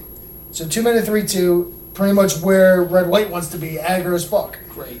 3/2. So 2 mana 3/2, pretty much where red white wants to be, aggro as fuck.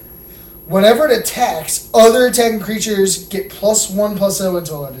 Great. Whenever it attacks, other attacking creatures get +1/+0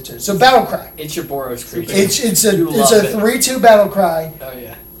 until end of turn. So Battle Cry. It's your Boros creature. It's a You love it. 3/2 Battle Cry. Oh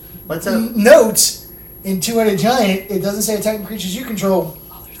yeah. What's up? Note, in Two-Headed Giant, it doesn't say attacking creatures you control.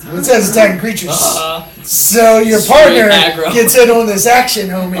 It says attacking creatures. So your Straight partner aggro. gets in on this action,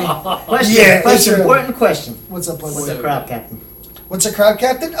 homie. Question. Yeah, question. it's a- Important question. What's up, What's Playboy? a crop captain? What's a crowd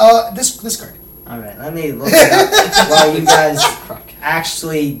captain? This card. All right, let me look it up while you guys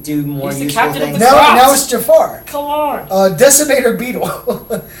actually do more He's the useful captain of things. the Now, crops. now it's Jafar. Come on. Decimator Beetle.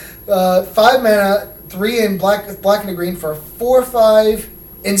 5 mana, 3 in black and a green for a 4/5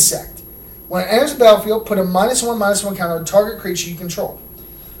 insect. When it enters the battlefield, put a -1/-1 counter on target creature you control.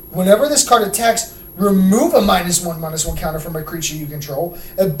 Whenever this card attacks, remove a -1/-1 counter from a creature you control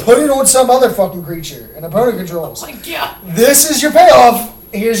and put it on some other fucking creature an opponent controls. Oh my god. This is your payoff.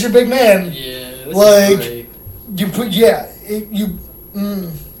 Here's your big man. Yeah. This Like- is great. You put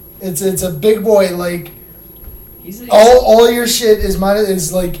it's a big boy. Like He's a, all your shit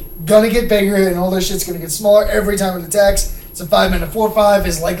is like gonna get bigger and all their shit's gonna get smaller every time it attacks. It's a 5 mana 4/5.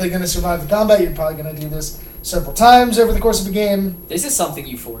 Is likely gonna survive the combat. You're probably gonna do this several times over the course of the game. This is something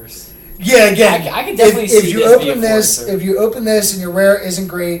you force. Yeah, again, I can definitely see if you this being open a this, forcer. if you open this and your rare isn't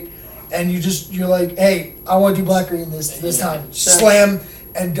great, and you're like, hey, I want to do black green this Yeah. time, Sure. slam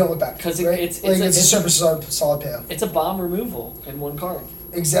and don't look back. 'Cause right? it's a a super solid payoff. It's a bomb removal in one card.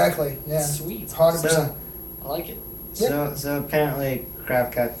 Exactly. Yeah. Sweet. 100%. I like it. So apparently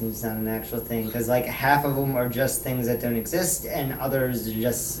crop captain's not an actual thing because like half of them are just things that don't exist and others are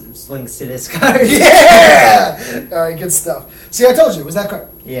just links to this card. Yeah. All right, good stuff. See, I told you it was that card.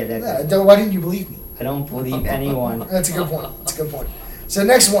 Yeah, that Yeah, why didn't you believe me? I don't believe anyone. That's a good point. That's a good point. So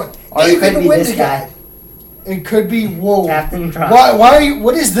next one, Or it could be Wind this guy. It could be whoa. Captain Crop. Why are you?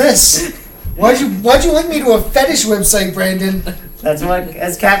 What is this? Why'd you link me to a fetish website, Brandon? That's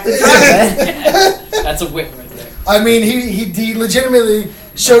Captain Crop, man. That's a whip right there. I mean, he legitimately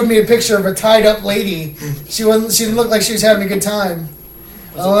showed me a picture of a tied up lady. She didn't look like she was having a good time.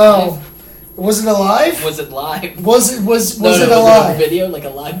 Was Oh it no. live? Was it alive? Was it live? Was it No, was was it a alive? video, like a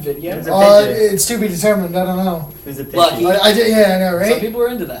live video? It was a picture. It's to be determined. I don't know. Who's a Lucky. picture? I did, yeah, I know, Some right? people are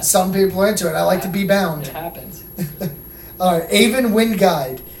into that. Some people are into it. I like to be bound. It happens. All right, Aven Wind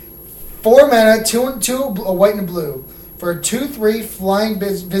Guide. 4 mana, 2 a white and a blue for a 2/3 flying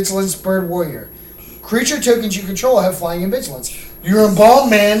vigilance bird warrior. Creature tokens you control have flying and vigilance. Your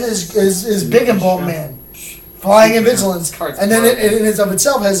embalmed man is big embalmed man, flying and vigilance, Card's and then it broken. in of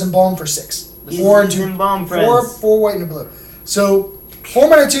itself has embalmed for 6. He's 4 and 2, embalmed, 4 friends. 4 white and a blue. So 4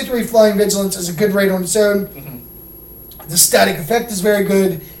 mana, 2/3 flying vigilance is a good rate on its own. The static effect is very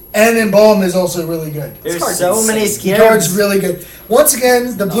good, and embalm is also really good. There's card's so many insane. The skills. card's really good. Once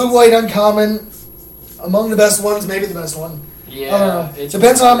again, the blue-white uncommon, among the best ones, maybe the best one. Yeah. I don't know. it's-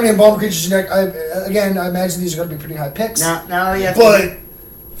 Depends on how many embalmed creatures you deck. I imagine these are going to be pretty high picks. Now you have But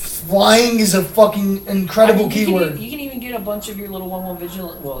flying is a fucking incredible I mean, keyword. You can even get a bunch of your little 1/1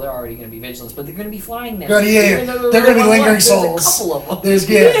 vigilant. Well, they're already going to be vigilance, but they're going to be flying now. Yeah, Even though they're gonna be 1/1, lingering there's souls. A couple of them.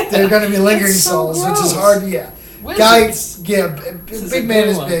 They're going to be lingering That's so souls, which is gross. hard. Yeah, Wizards. guys. Yeah, This is big a man good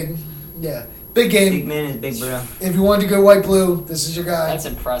is one. big. Yeah, big game. Big man is big bro. If you want to go white blue, this is your guy. That's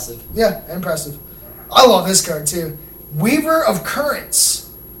impressive. Yeah, impressive. I love this card too. Weaver of Currents.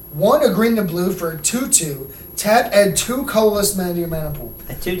 1 a green and blue for a 2/2. Tap, add 2 colorless mana to your mana pool.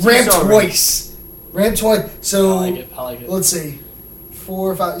 A 2/2 Ramp soul ring. twice. Ramp twice. So, I like it. let's see.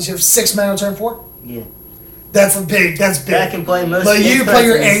 4, 5. You have 6 mana on turn 4? Yeah. That's big. That's big. That can play most. Like you big play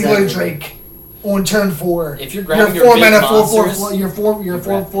your cards in this Angler set. Drake on turn 4. If you're grabbing your your 4 big mana, 4/4, monsters, your 4 you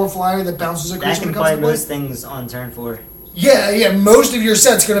grab 4 flyer that bounces a That creature can when it comes play to play. most things on turn 4. Yeah. Most of your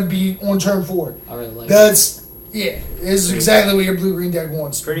set's gonna be on turn 4. I really like it. That's is exactly what your blue green deck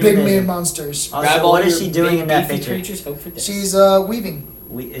wants. Pretty Big amazing. man monsters. Also, Grab all what is your she doing big in that beefy picture? Creatures, hope for this. She's weaving.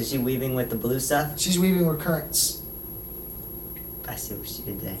 Is she weaving with the blue stuff? She's weaving with currents. I see what she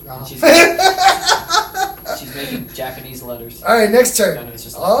did there. She's making Japanese letters. All right, next No, turn. no, it's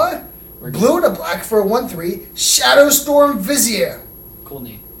just Blue and a black for a 1/3. Shadowstorm Vizier. Cool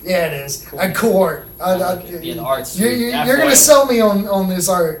name. Yeah, it is. Cool. And cool art. The art's You're going to sell me on this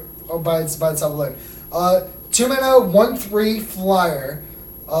art by itself alone. 2 mana, 1/3 flyer.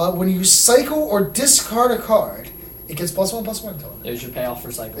 When you cycle or discard a card, it gets +1/+1 to it. There's your payoff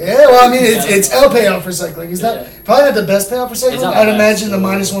for cycling. Yeah, well, I mean, it's a payoff for cycling. It's not probably not the best payoff for cycling. I'd imagine the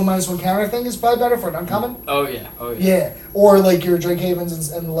 -1/-1 counter thing is probably better for an uncommon. Oh yeah. Yeah, or like your Drake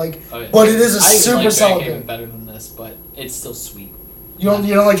Havens and like, Oh, yeah. but it is a I even super like solid Drake Haven game. better than this, but it's still sweet. You don't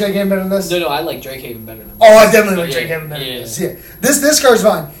like Drake Haven better than this? No, I like Drake Haven better than this. Oh, I definitely like Yeah, Drake Haven better than yeah. this. Yeah, this card's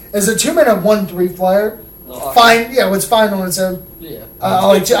fine. It's a 2 mana 1/3 flyer. Fine, yeah, it's fine on its own. Yeah. I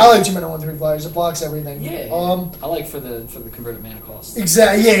like 2 mana 1/3 flyers. It blocks everything. Yeah. I like for the converted mana cost.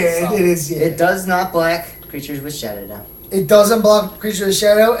 Exactly. Yeah, it is. Yeah. It does not block creatures with Shadow down. It doesn't block creature with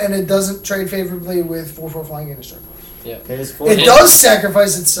shadow, and it doesn't trade favorably with 4/4 flying and destruct. Yeah. It does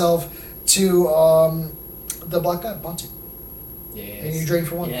sacrifice itself to the black guy, Bantu. Yeah. And you drain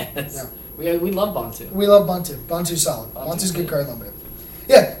for 1. Yes. Yeah. We love Bantu. We love Bantu. Bantu's solid. Bantu's Bantu's good good. card limited.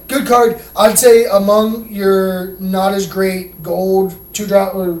 Yeah, good card. I'd say among your not as great gold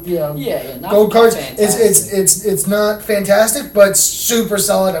 2-drop or Not gold cards, fantastic. it's not fantastic, but super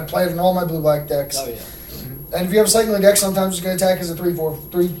solid. I play it in all my blue black decks. Oh yeah. And if you have a cycling deck, sometimes it's going to attack as a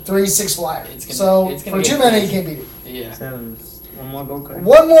 3/6 flyer. It's For gonna 2 get mana, crazy. you can't beat it. Yeah. So, one more gold card.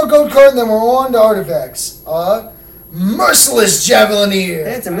 One more gold card, and then we're on to artifacts. Merciless Javelineer.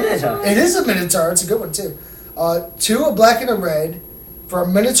 Hey, it's a Minotaur. It is a Minotaur. It's a good one, too. 2, a black and a red. For a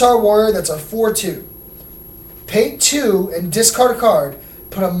Minotaur warrior, that's a 4/2. Pay 2 and discard a card.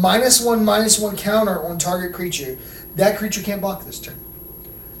 Put a -1/-1 counter on target creature. That creature can't block this turn.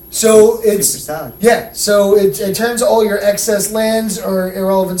 So it's super solid. Yeah, so it turns all your excess lands or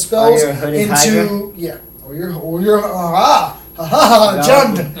irrelevant spells your Hooded Hydra.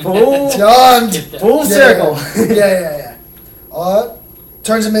 Jund. Full circle. Yeah.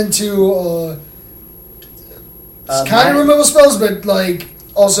 Turns them into kind of removal spells, but like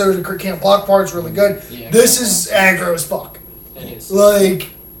also the can't block part's really good. Yeah, This is aggro as fuck. It is. Like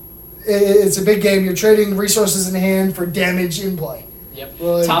it's a big game. You're trading resources in hand for damage in play. Yep.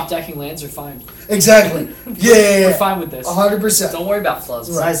 Like, Top decking lands are fine. Exactly. Yeah. We're fine with this. 100%. Don't worry about floods.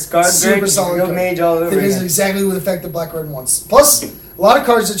 Right. Nice card Super break, solid real card. mage all over It is again. exactly what effect the black red wants. Plus, a lot of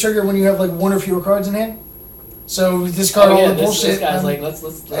cards that trigger when you have like 1 or fewer cards in hand. So discard all the bullshit. This guy's and- like, let's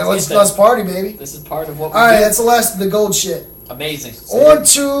let's party, baby. This is part of what we All right, do. that's the last of the gold shit. Amazing. On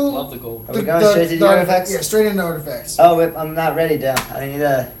to Love the gold. Are we going straight to the artifacts? Yeah, straight into artifacts. Oh, wait, I'm not ready though. I need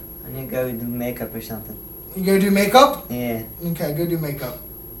to go do makeup or something. You gonna do makeup? Yeah. Okay, go do makeup.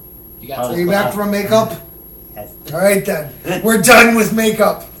 You got Are to you back from makeup? Yes. All right then, we're done with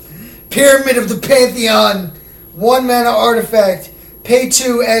makeup. Pyramid of the Pantheon, 1 mana artifact. Pay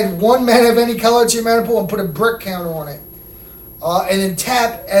 2, add 1 mana of any color to your mana pool and put a brick counter on it. And then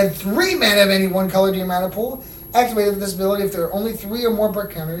tap, add 3 mana of any 1 color to your mana pool. Activate with this ability if there are only 3 or more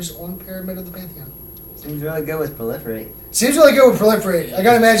brick counters on Pyramid of the Pantheon. Seems really good with proliferate. Seems really good with Proliferate. I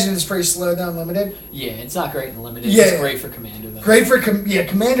gotta imagine it's pretty slow down limited. Yeah, it's not great in limited. Yeah. It's great for commander though. Great for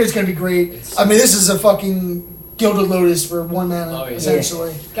Commander's gonna be great. I mean, this is a fucking Gilded Lotus for 1 mana, Oh, yeah.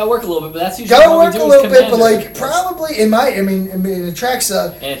 essentially. Gotta work a little bit, but that's usually Gotta what work we a do little with bit, but commander. like probably in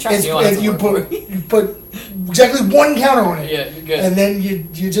Atraxa, In Atraxa, you don't have to you work put for it. you put exactly 1 counter on it, Yeah, you're good. and then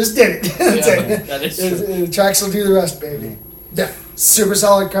you just did it. That's Yeah, it. that is true. Atraxa will do the rest, baby. Yeah, super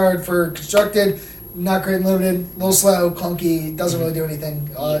solid card for constructed. Not great in limited, a little slow, clunky, doesn't really do anything.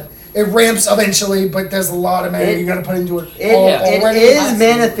 It ramps eventually, but there's a lot of mana you got to put into it. It already. is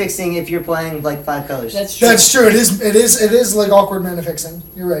mana fixing if you're playing like 5 colors. That's true. That's true. It is like awkward mana fixing.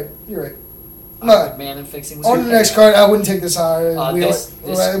 You're right. But Mana fixing. Was on good. the next card, I wouldn't take this high. Wheel this-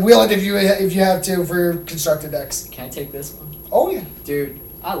 it if you have to for constructed decks. Can I take this one? Oh yeah. Dude,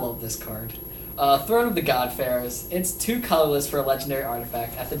 I love this card. Throne of the Godfarers. It's 2 colorless for a legendary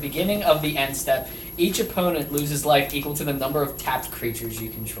artifact. At the beginning of the end step, each opponent loses life equal to the number of tapped creatures you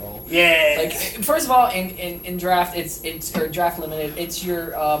control. Yeah. Like, first of all, in draft, it's or draft limited. It's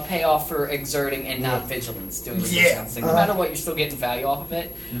your payoff for exerting and not vigilance, doing the vigilance thing. No matter what, you're still getting value off of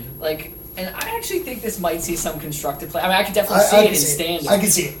it. Like, and I actually think this might see some constructed play. I mean, I could definitely see it in standard. I can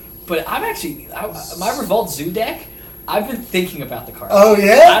see it. But I'm actually my Revolt Zoo deck. I've been thinking about the card. Oh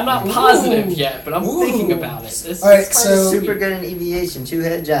yeah. I'm not positive yet, but I'm thinking about it. This All right, this card is so- Super good in Eviation,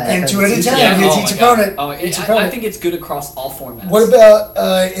 2-headed giant. And 2-headed giant. Yeah, Hits oh each my God. opponent. Oh, Each I opponent. think it's good across all formats. What about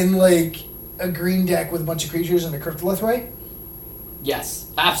in like a green deck with a bunch of creatures and a Cryptolith, right? Yes,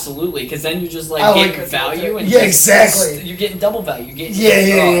 absolutely. Because then you just like I like getting it. value and Yeah, just- exactly. You're getting double value. You're getting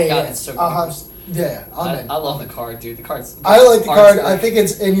Yeah. God, it's so good. Yeah, I love the card, dude. The card's. I like the card. great. I think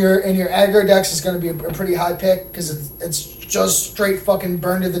it's in your aggro decks. It's going to be a pretty high pick because it's just straight fucking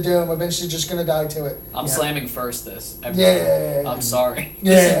burn to the dome. Eventually, just going to die to it. I'm slamming first this. Yeah. I'm sorry.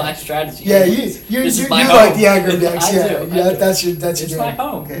 Yeah. This is my strategy. Yeah, you This is my like home. the aggro decks. I Yeah, do. that's your It's jam. my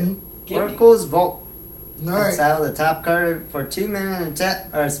home. Okay. Give me. Oracle's Vault. All right. Exile the top card for 2 mana and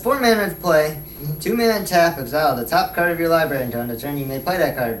tap, or it's 4 mana to play. 2 mana and tap. Exile the top card of your library until end of turn. You may play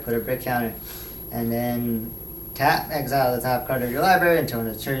that card. Put a brick counter, and then tap. Exile the top card of your library until end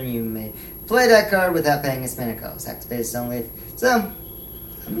of turn. You may play that card without paying its mana cost. Activate its own leaf. So,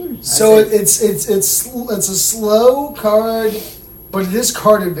 I mean, So I'd say- it's a slow card, but it is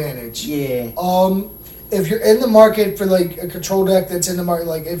card advantage. yeah. If you're in the market for like a control deck that's in the market,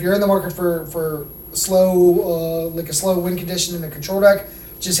 like if you're in the market for slow, like a slow win condition in a control deck,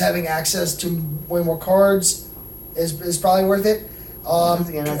 just having access to way more cards is probably worth it. Once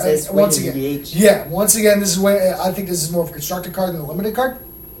again, I'd say it's once way again, DH. yeah. Once again, this is when I think this is more of a constructed card than a limited card.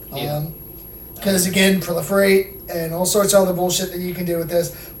 Yeah. Because again, proliferate and all sorts of other bullshit that you can do with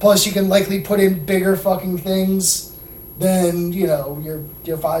this. Plus, you can likely put in bigger fucking things than your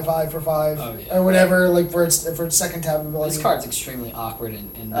 5/5 for 5 Oh, yeah. or whatever. Like for its second tab ability. This card's extremely awkward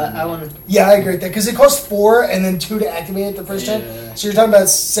and I want to. Yeah, I agree with that because it costs 4 and then 2 to activate it the first time. Yeah. So you're talking about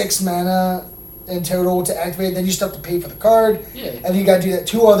 6 mana in total to activate. Then you still have to pay for the card, Yeah. and you got to do that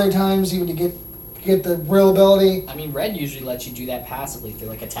 2 other times even to get the real ability. I mean, red usually lets you do that passively through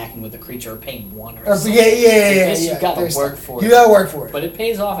like attacking with a creature or paying 1 or Or, something. yeah. This, you gotta There's- work for it. You gotta work for it. But it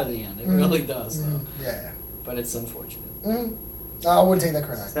pays off at the end. It really does, though. Yeah. But it's unfortunate. I wouldn't take that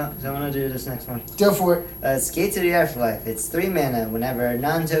card. So I'm gonna do this next one. Go for it. Skate to the Afterlife. It's 3 mana. Whenever a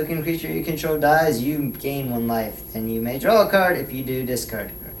non-token creature you control dies, you gain 1 life. Then you may draw a card. If you do,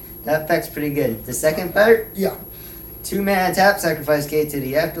 discard a card. That effect's pretty good. The second part, Yeah. 2 mana tap, sacrifice Skate to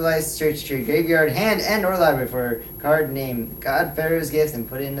the Afterlife, search your graveyard, hand, and or library for a card named God Pharaoh's Gift and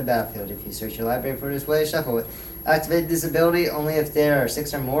put it in the battlefield. If you search your library for this way, shuffle it. Activate this ability only if there are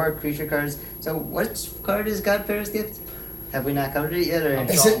 6 or more creature cards. So what card is God Pharaoh's Gift? Have we not covered it yet? Or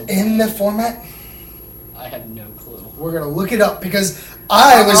Is it in the format? I have no clue. We're gonna look it up because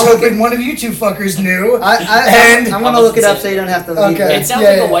I was I'll look hoping one of you two fuckers knew. I'm and gonna look it up so you don't have to leave Okay. It sounds Yeah,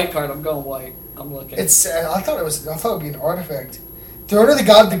 like yeah. a white card. I'm going white. I'm looking. it's I thought it'd be an artifact. Throne of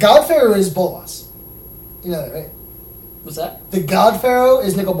the God Pharaoh is Bolas. You know that, right? What's that? The God Pharaoh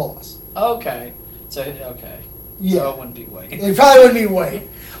is Nicol Bolas. Okay. So, okay. Yeah. So it wouldn't be white. It probably wouldn't be white.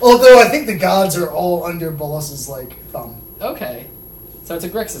 Although I think the gods are all under Bolas's like thumb. Okay. So it's a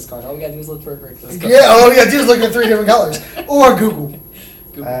Grixis card. All we gotta do is look for a Grixis card. Yeah, all you gotta do is look at 3 different colors. Or Google.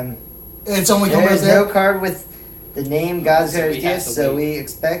 It's only coming There up is there. no card with the name God's So Pharaoh's we have Gift, to so wait. we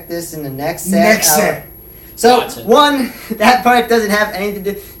expect this in the next set. Next set. So, Gotcha. one, that part doesn't have anything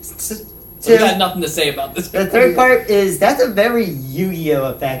to do. So we got Two, nothing to say about this. the third part is that's a very Yu-Gi-Oh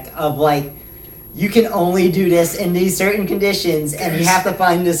effect of like, you can only do this in these certain conditions, and you have to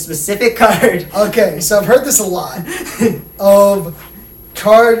find this specific card. Okay, so I've heard this a lot.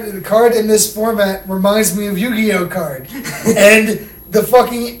 The card in this format reminds me of Yu-Gi-Oh card, and the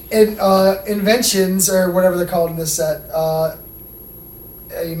fucking inventions or whatever they're called in this set,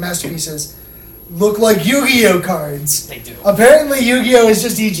 masterpieces, look like Yu-Gi-Oh cards. They do. Apparently, Yu-Gi-Oh is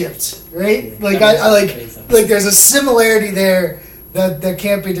just Egypt, right? Like That makes sense. like there's a similarity there that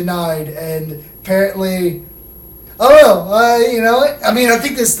can't be denied, and apparently, I don't know. You know, I mean, I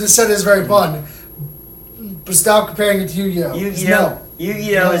think this set is very fun, but stop comparing it to Yu-Gi-Oh. Yu-Gi-Oh!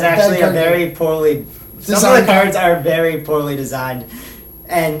 Yu-Gi-Oh No, is bad actually a card. very poorly. Some of Designed the cards are very poorly designed,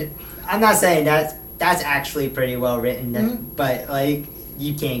 and I'm not saying that's actually pretty well written, Mhm. but like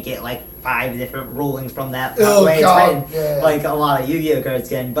you can't get like 5 different rulings from that Oh, way God, it's written, yeah. like a lot of Yu-Gi-Oh cards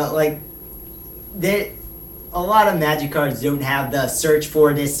can. But like, a lot of Magic cards don't have the search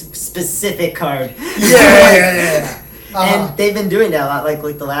for this specific card. Yeah. And they've been doing that a lot. Like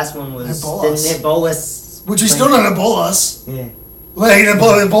the last one was Bolas. the Bolas, Which we still don't have Bolas. Yeah. Like,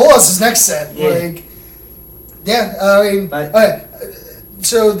 the Bolas is next set. Yeah. Like, yeah, I mean, But- alright.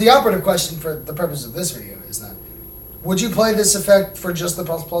 So the operative question for the purpose of this video is that, would you play this effect for just the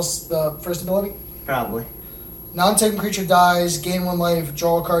plus the first ability? Probably. Non-token creature dies, gain 1 life,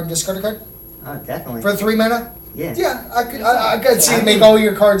 draw a card, and discard a card? Oh, definitely. For 3 mana? Yeah. Yeah, I could see it make all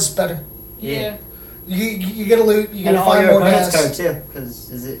your cards better. Yeah. You get a loot, you get And to all find your more opponent's gas. card too, because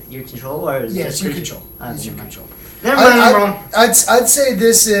is it your control or is it Yeah, just it's your creature? control. Ah, It's your never mind. control. Never mind, I'm wrong. I'd say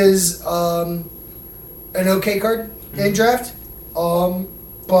this is an okay card in draft,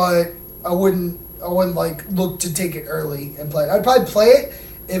 but I wouldn't like look to take it early and play it. I'd probably play it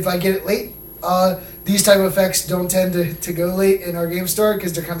if I get it late. These type of effects don't tend to go late in our game store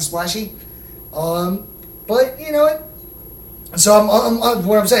because they're kind of splashy, But you know what? So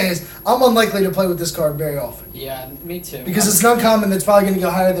what I'm saying is I'm unlikely to play with this card very often. Yeah, me too. Because it's an uncommon that's probably going to go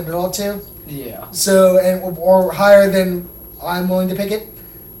higher than it ought to. Yeah. So or higher than I'm willing to pick it.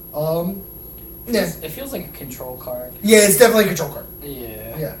 Yeah. It feels like a control card. Yeah, it's definitely a control card.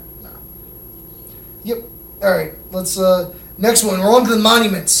 Yeah. Yeah. No. Yep. All right. Let's next one. We're on to the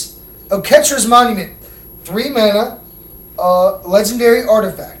monuments. Okettra's Monument. 3 mana. Legendary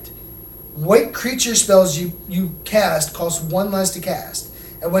artifact. White creature spells you cast cost 1 less to cast,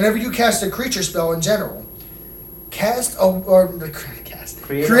 and whenever you cast a creature spell in general, create a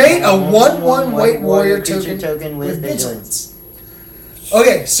 1/1 white warrior token with vigilance.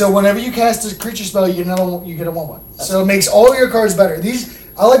 Okay, so whenever you cast a creature spell, you get a 1/1. So it makes all your cards better.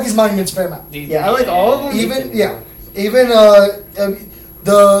 I like these monuments a fair amount. Yeah, I like all of them. Even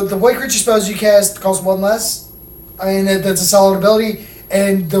the white creature spells you cast cost 1 less. I mean that's a solid ability.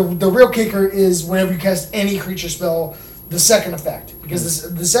 And the real kicker is whenever you cast any creature spell, the second effect, because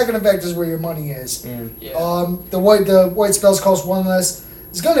the second effect is where your money is. Yeah. The white spells cost 1 less.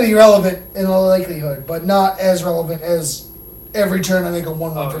 It's going to be relevant in all likelihood, but not as relevant as every turn I make a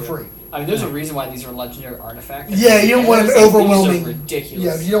 1/1 for free. I mean, there's a reason why these are legendary artifacts. Yeah, you don't want them overwhelming. These are ridiculous.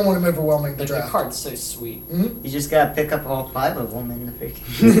 Yeah, you don't want them overwhelming the The draft. card's so sweet. Mm-hmm. You just gotta pick up all 5 of them in the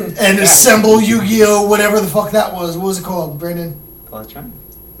freaking. And assemble Yu-Gi-Oh! Whatever the fuck that was. What was it called, Brandon? Voltron?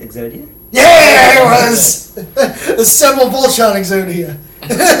 Exodia? Yeah, it was! Assemble Voltron Exodia.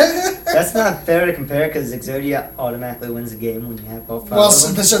 That's not fair to compare because Exodia automatically wins the game when you have all 5 Well, of so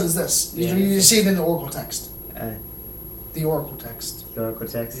them. does this. Yeah. You see it in the Oracle text. The Oracle text. Oracle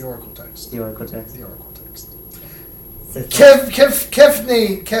text. The Oracle text. The Oracle text. The Oracle text.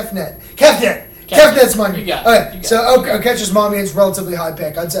 Kefnet. Kefnet's money. You got it. Okay, You got so it. Okettra's Monument is relatively high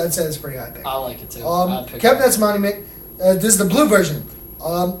pick. I'd say it's a pretty high pick. I like it too. I'd pick it. Kefnet's Monument. This is the blue version.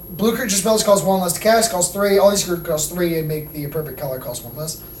 Blue creature spells cost 1 less to cast, cost 3. All these creatures cost 3 and make the appropriate color cost 1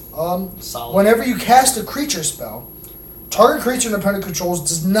 less. Solid. Whenever you cast a creature spell, target creature an opponent controls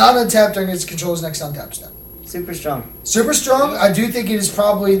does not untap during its control's next untap step. Super strong. Super strong. I do think it is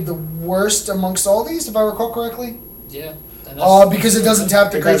probably the worst amongst all these, if I recall correctly. Yeah. Because it doesn't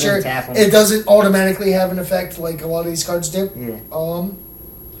tap the It doesn't creature. tap 'em. It doesn't automatically have an effect like a lot of these cards do. Yeah.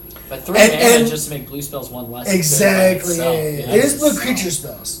 But 3 mana and- just to make blue spells 1 less. Exactly. So, yeah. It is blue creature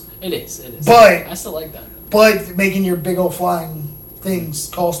spells. It is. But- I still like that. But making your big old flying things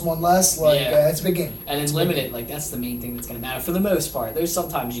cost 1 less, that's a big game. And then limited, that's the main thing that's going to matter for the most part. There's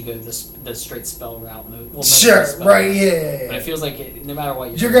sometimes you go the straight spell route. Sure, spell right, route. yeah. But it feels like no matter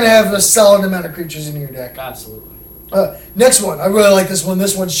what You're going to have a solid amount of creatures in your deck. Absolutely. Next one. I really like this one.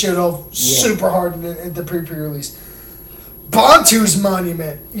 This one showed off Yeah. super hard in the pre-release. Bantu's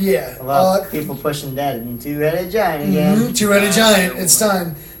Monument. Yeah. A lot of people pushing that in Two-Headed Giant again. Two-Headed Giant. It's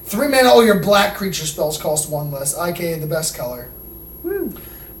time. 3 mana, all your black creature spells cost 1 less, aka the best color. Woo.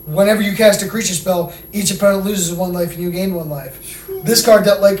 Whenever you cast a creature spell, each opponent loses 1 life and you gain 1 life. This card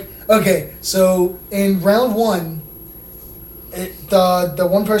that okay, so in round 1, the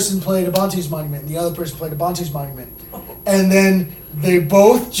one person played a Bantu's Monument and the other person played a Bantu's Monument. And then they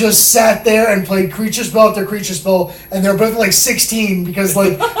both just sat there and played creature spell after creature spell, and they're both 16 because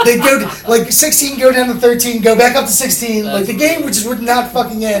they go 16, go down to 13, go back up to 16. The game just would not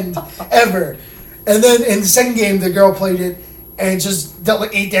fucking end ever. And then in the second game, the girl played it and just dealt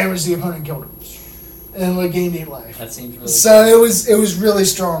 8 damage to the opponent and killed him, and gained 8 life. That seems really So it was really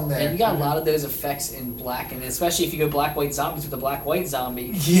strong there. And you got a lot of those effects in black, and especially if you go black-white zombies with a black-white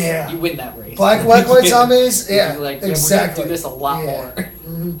zombie, Yeah. you win that race. White zombies, yeah, We're exactly. gonna do this a lot more.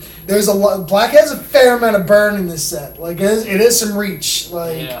 Mm-hmm. There's a lot. Black has a fair amount of burn in this set. It is some reach.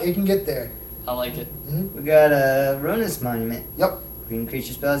 It can get there. I like it. Mm-hmm. We got a Rona's Monument. Yep. Green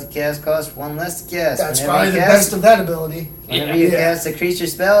creature spells you cast cost 1 less to cast. That's Whenever probably you the cast- best of that ability. Whenever Yeah. you cast a creature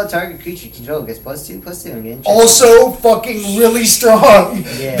spell, target creature control gets +2/+2 and gain. Also, fucking really strong.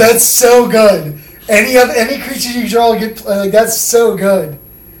 Yeah. That's so good. Any creature you draw get that's so good.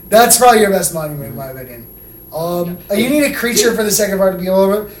 That's probably your best monument in my opinion. You need a creature for the second part to be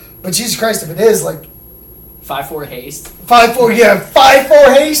over, but Jesus Christ, if it is 5/4 haste. 5/4, yeah,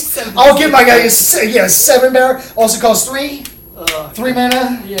 5/4 haste. I'll give my guy a 7 power. Also costs 3. 3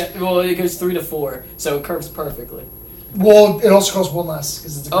 mana. Yeah, well, it goes 3 to 4, so it curves perfectly. Well, it also costs 1 less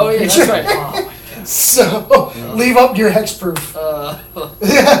because it's a Oh, yeah, that's creature. right. Oh, my God. So, leave up your hexproof.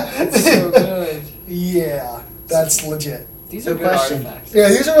 That's so good. Yeah, that's legit. These So are good question. artifacts. Yeah,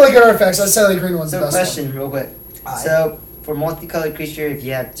 these are really good artifacts. I'd say the green one's the So best question, real quick. Aye. So for multicolored creature, if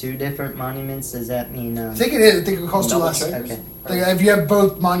you have 2 different monuments, does that mean? one. I think it is. I think it costs 2 Double less. triggers? Okay. If you have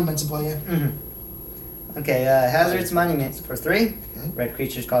both monuments in play, yeah. Mm-hmm. Okay, Hazard's Monument for 3. Red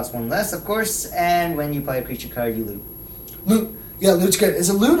creatures cost 1 less, of course, and when you play a creature card, you loot. Loot. Yeah, loot's good. Is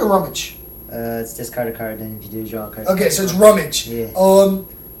it loot or rummage? It's discard a card, and if you do, draw a card. Okay, so it's rummage. Yeah.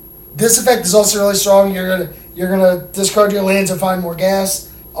 This effect is also really strong. You're gonna discard your lands and find more gas.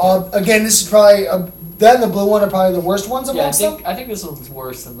 Again, this is probably that and the blue one are probably the worst ones amongst them. I think this one's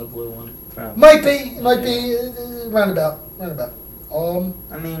worse than the blue one. Probably. Might be roundabout.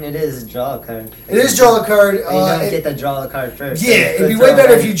 I mean, it is draw a card. It is draw a card. You don't get to draw the card first. Yeah, it'd be way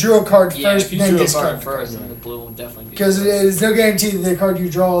better if you drew a card first, if you then drew a discard card first, then the blue one definitely. Because there's no guarantee that the card you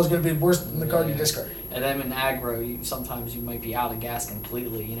draw is going to be worse than the card you discard. And then in aggro, sometimes you might be out of gas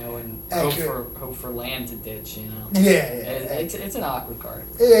completely, and hope for land to ditch, It's an awkward card.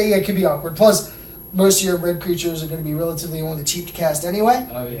 Yeah, it can be awkward. Plus, most of your red creatures are going to be relatively only cheap to cast anyway.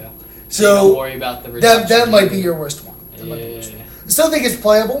 Oh yeah. So don't worry about the reduction. That might be your worst one. I still think it's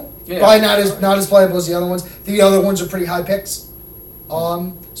playable. Yeah, probably not as playable as the other ones. The other ones are pretty high picks,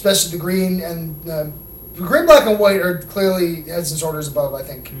 especially the green and the green, black, and white are clearly heads and shoulders above. I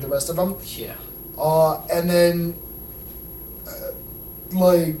think the rest of them. Yeah. And then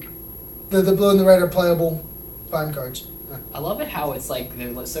like the blue and the red are playable, fine cards. I love it how it's like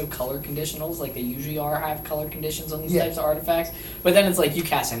they're so color conditionals, like they usually have color conditions on these types of artifacts. But then it's like you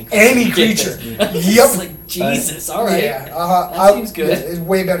cast any creature. Yep. It's like Jesus. All right. Yeah. That seems good. Yeah, it's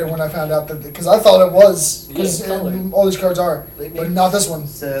way better when I found out that because I thought it was because all these cards are, but not this one.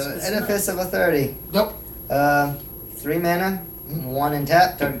 So Edifice of Authority. Nope. 3 mana, 1 in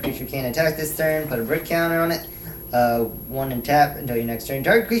tap. Target creature can't attack this turn. Put a brick counter on it. 1 in tap until your next turn.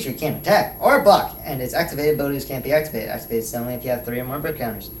 Target creature can't attack or block, and its activated abilities can't be activated. Activated only if you have 3 or more brick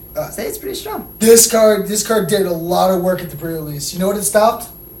counters. Say it's pretty strong. This card did a lot of work at the pre-release. You know what it stopped?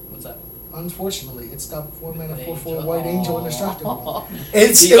 What's that? Unfortunately, it stopped 4 mana, 4/4 white angel indestructible.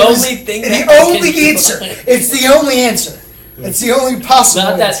 It's the only answer. It's the only answer. It's the only possible.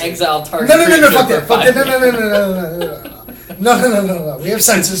 Not that answer. exile target. No, fuck that. No. We have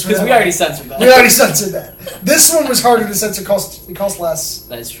censors for that. Because we already censored that. We already censored that. This one was harder to censor. It cost less.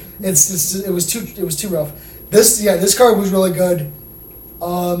 That's true. It was too rough. This card was really good.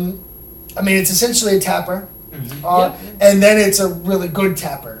 I mean, it's essentially a tapper, and then it's a really good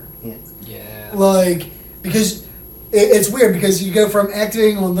tapper. Yeah. Like because it's weird because you go from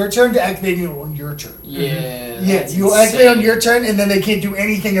activating on their turn to activating on your turn. Yeah. Yeah. You activate on your turn, and then they can't do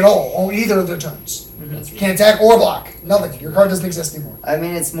anything at all on either of their turns. Can't attack or block. Nothing. Your card doesn't exist anymore. I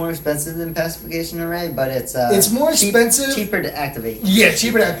mean, it's more expensive than Pacification Array, but it's more expensive. Cheaper to activate. Yeah,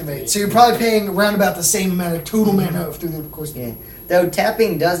 cheaper to activate. So you're probably paying around about the same amount of total mana through the course of the game. Though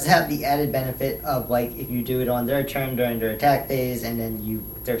tapping does have the added benefit of like if you do it on their turn during their attack phase, and then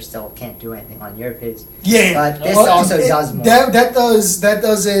they still can't do anything on your phase. Yeah, but this also does more. That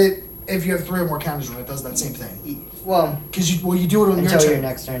does it. If you have 3 or more counters on it, does that same thing. Well, because you do it on your turn. Until your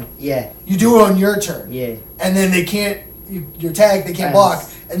next turn. Yeah. You do it on your turn. Yeah. And then they can't. Your tag, they can't block,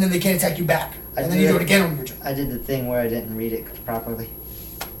 and then they can't attack you back. And then you do it again on your turn. I did the thing where I didn't read it properly.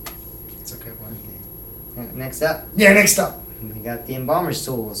 It's okay, buddy. Next up. Yeah, next up. We got the Embalmer's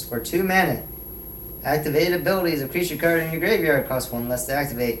Tools for 2 mana. Activated abilities. A creature card in your graveyard costs 1 less to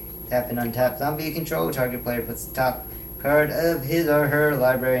activate. Tap and untap zombie you control. Target player puts the top card of his or her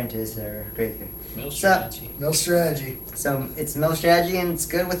library into his or her graveyard. Mill strategy. So it's mill strategy and it's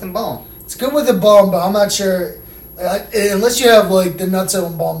good with Embalm. It's good with Embalm, but I'm not sure. Unless you have like the Nutso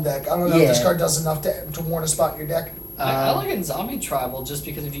Embalm deck, I don't know if this card does enough to warn a spot in your deck. I like it in Zombie Tribal just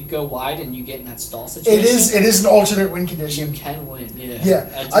because if you go wide and you get in that stall situation, it is an alternate win condition. You can win, yeah.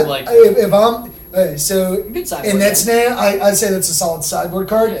 Yeah, if I'm in that scenario, I'd say that's a solid sideboard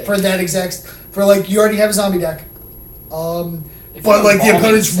card for that exact for like you already have a zombie deck, but like the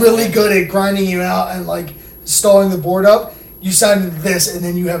opponent's really good at grinding you out and like stalling the board up. You sign into this, and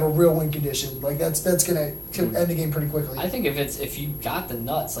then you have a real win condition. Like that's gonna end the game pretty quickly. I think if you got the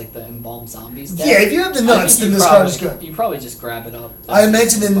nuts, like the Embalm Zombies deck. Yeah, if you have the nuts, then this card is good. You probably just grab it up. I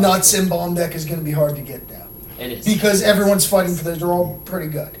imagine the nuts Embalm deck is gonna be hard to get now. It is. Because everyone's fighting for this. They're all pretty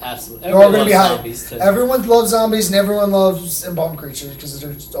good. Absolutely. They're all gonna be high. Everyone loves zombies, and everyone loves Embalm creatures because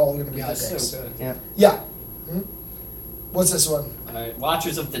they're all gonna be high picks. So good. Yeah. Mm-hmm. What's this one? Alright,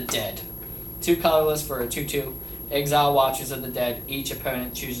 Watchers of the Dead. 2 colorless for a 2/2. Exile Watchers of the Dead. Each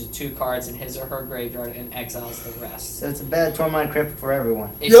opponent chooses 2 cards in his or her graveyard and exiles the rest. So it's a bad Tormund Crypt for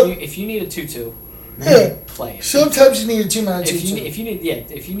everyone. If you need a 2/2, play it. Sometimes you need a 2-mana 2/2.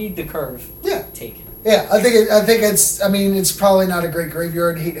 If you need the curve, take it. Yeah, I think it's. I mean, it's probably not a great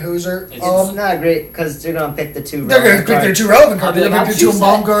graveyard hate hoser. It's It's not great because they're gonna pick the two. They're going to pick their two relevant cards. I'll They're be going like, to I'll pick two choose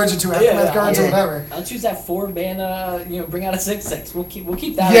bomb that. cards or two aftermath cards or yeah. whatever. I'll choose that 4 mana. Bring out a 6/6. We'll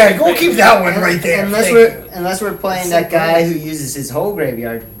keep that. Yeah, go keep that one right there. Unless we're playing That's that so guy great. who uses his whole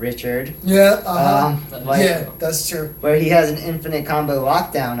graveyard, Richard. Yeah, Like, yeah, that's true. where he has an infinite combo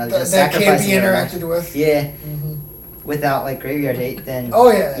lockdown of just That can't be sacrificing everyone. interacted with. Yeah, Mhm. without like graveyard hate, then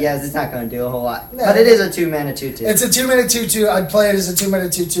Oh, yeah. it's not going to do a whole lot. No. But it is a 2-mana 2/2. It's a 2-minute 2/2. I'd play it as a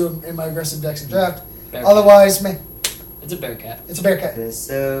 2-minute 2/2 in my aggressive decks and draft. Bearcat. Otherwise, man, It's a Bearcat. it's a Bearcat.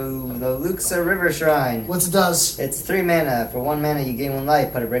 So the Luxa River Shrine. What's it does? It's 3 mana. For 1 mana, you gain 1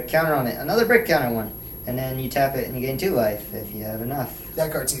 life. Put a brick counter on it. Another brick counter one, and then you tap it and you gain 2 life if you have enough.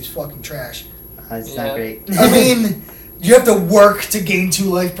 That card seems fucking trash. It's Yeah. not great. I mean, you have to work to gain 2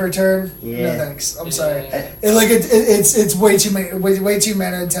 life per turn. Yeah. No thanks. I'm sorry. Yeah. It's way too way too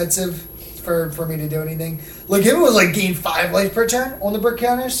mana intensive for me to do anything. Like if it was like gain 5 life per turn on the brick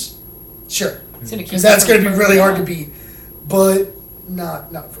counters, sure, It's gonna keep because that's you going to from be really hard to burning beat. But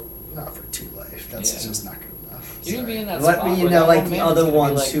not for 2 life. That's Yeah. just not good enough. You're gonna be in that What spot do you where know, that like one the mana's other gonna be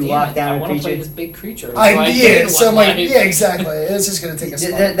ones like, who "Damn lock it, down I a want to play creature?" this big creature. Yeah, exactly. It's just going to take a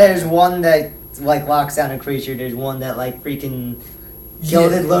spot. There's one that like locks down a creature. There's one that like freaking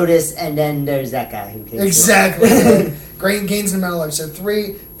Gilded Lotus, and then there's that guy who takes Exactly. Great gains in amount of life. So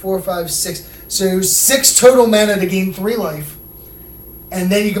 3, 4, 5, 6. So 6 total mana to gain 3 life.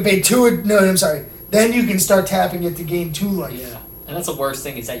 And then you can pay 2. No, I'm sorry. Then you can start tapping it to gain 2 life. Yeah, and that's the worst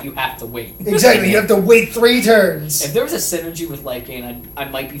thing is that you have to wait. Exactly. You have to wait 3 turns. If there was a synergy with life gain, I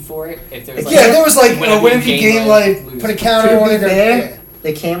might be for it. If there's like, Yeah, there was like, whenever whenever you gain life, lose. put a counter To on be it. fair,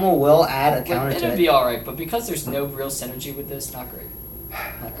 the camel will add a Like, counter it'd to be it. alright, but because there's no real synergy with this, not great.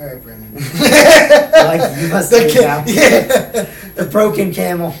 All right, Brandon. Like, you must The say ca- now. yeah. The broken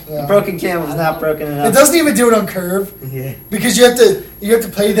camel. Yeah. The broken camel is not broken It enough. doesn't even do it on curve. Yeah. Because you have to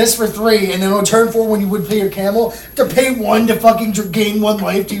pay this for 3, and then on turn 4 when you would pay your camel, you have to pay 1 to fucking gain 1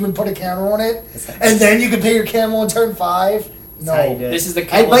 life to even put a counter on it, and then you can pay your camel on turn 5. That's how you No, do it. This is the But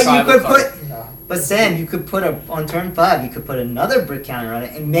camel you tribal could card. put, no. but Sam, you could put on turn 5. You could put another brick counter on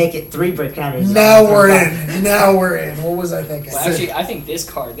it and make it 3 brick counters. Now on turn we're 5. in. Now we're in. What was I thinking? Well, actually, I think this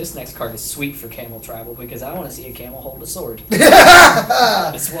next card is sweet for camel tribal because I want to see a camel hold a sword. Hold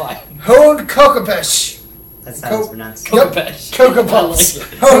That's why. Kokopesh. That's how it's Ko- pronounced. Kokopesh. Cocoa I Puffs.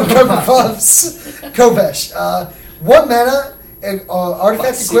 like it. Hold Cocoa Puffs. Kopesh. 1 mana, artifact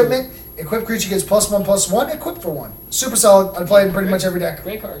Let's equipment. Equipped creature gets +1/+1. Equipped for 1. Super solid. I play in pretty much every deck.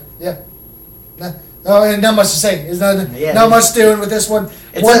 Great card. Yeah. No, and not much to say. There's Yeah, not much doing with this one.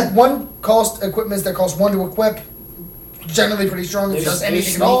 It's One cost equipment that costs 1 to equip. Generally pretty strong if it does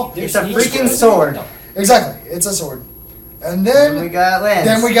anything at all. It's a freaking sword. Exactly. It's a sword. And Then we then got lands.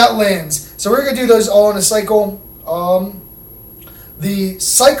 lands. So we're gonna do those all in a cycle. The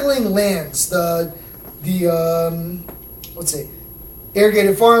cycling lands, let's see,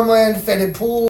 irrigated farmland, fetid pool.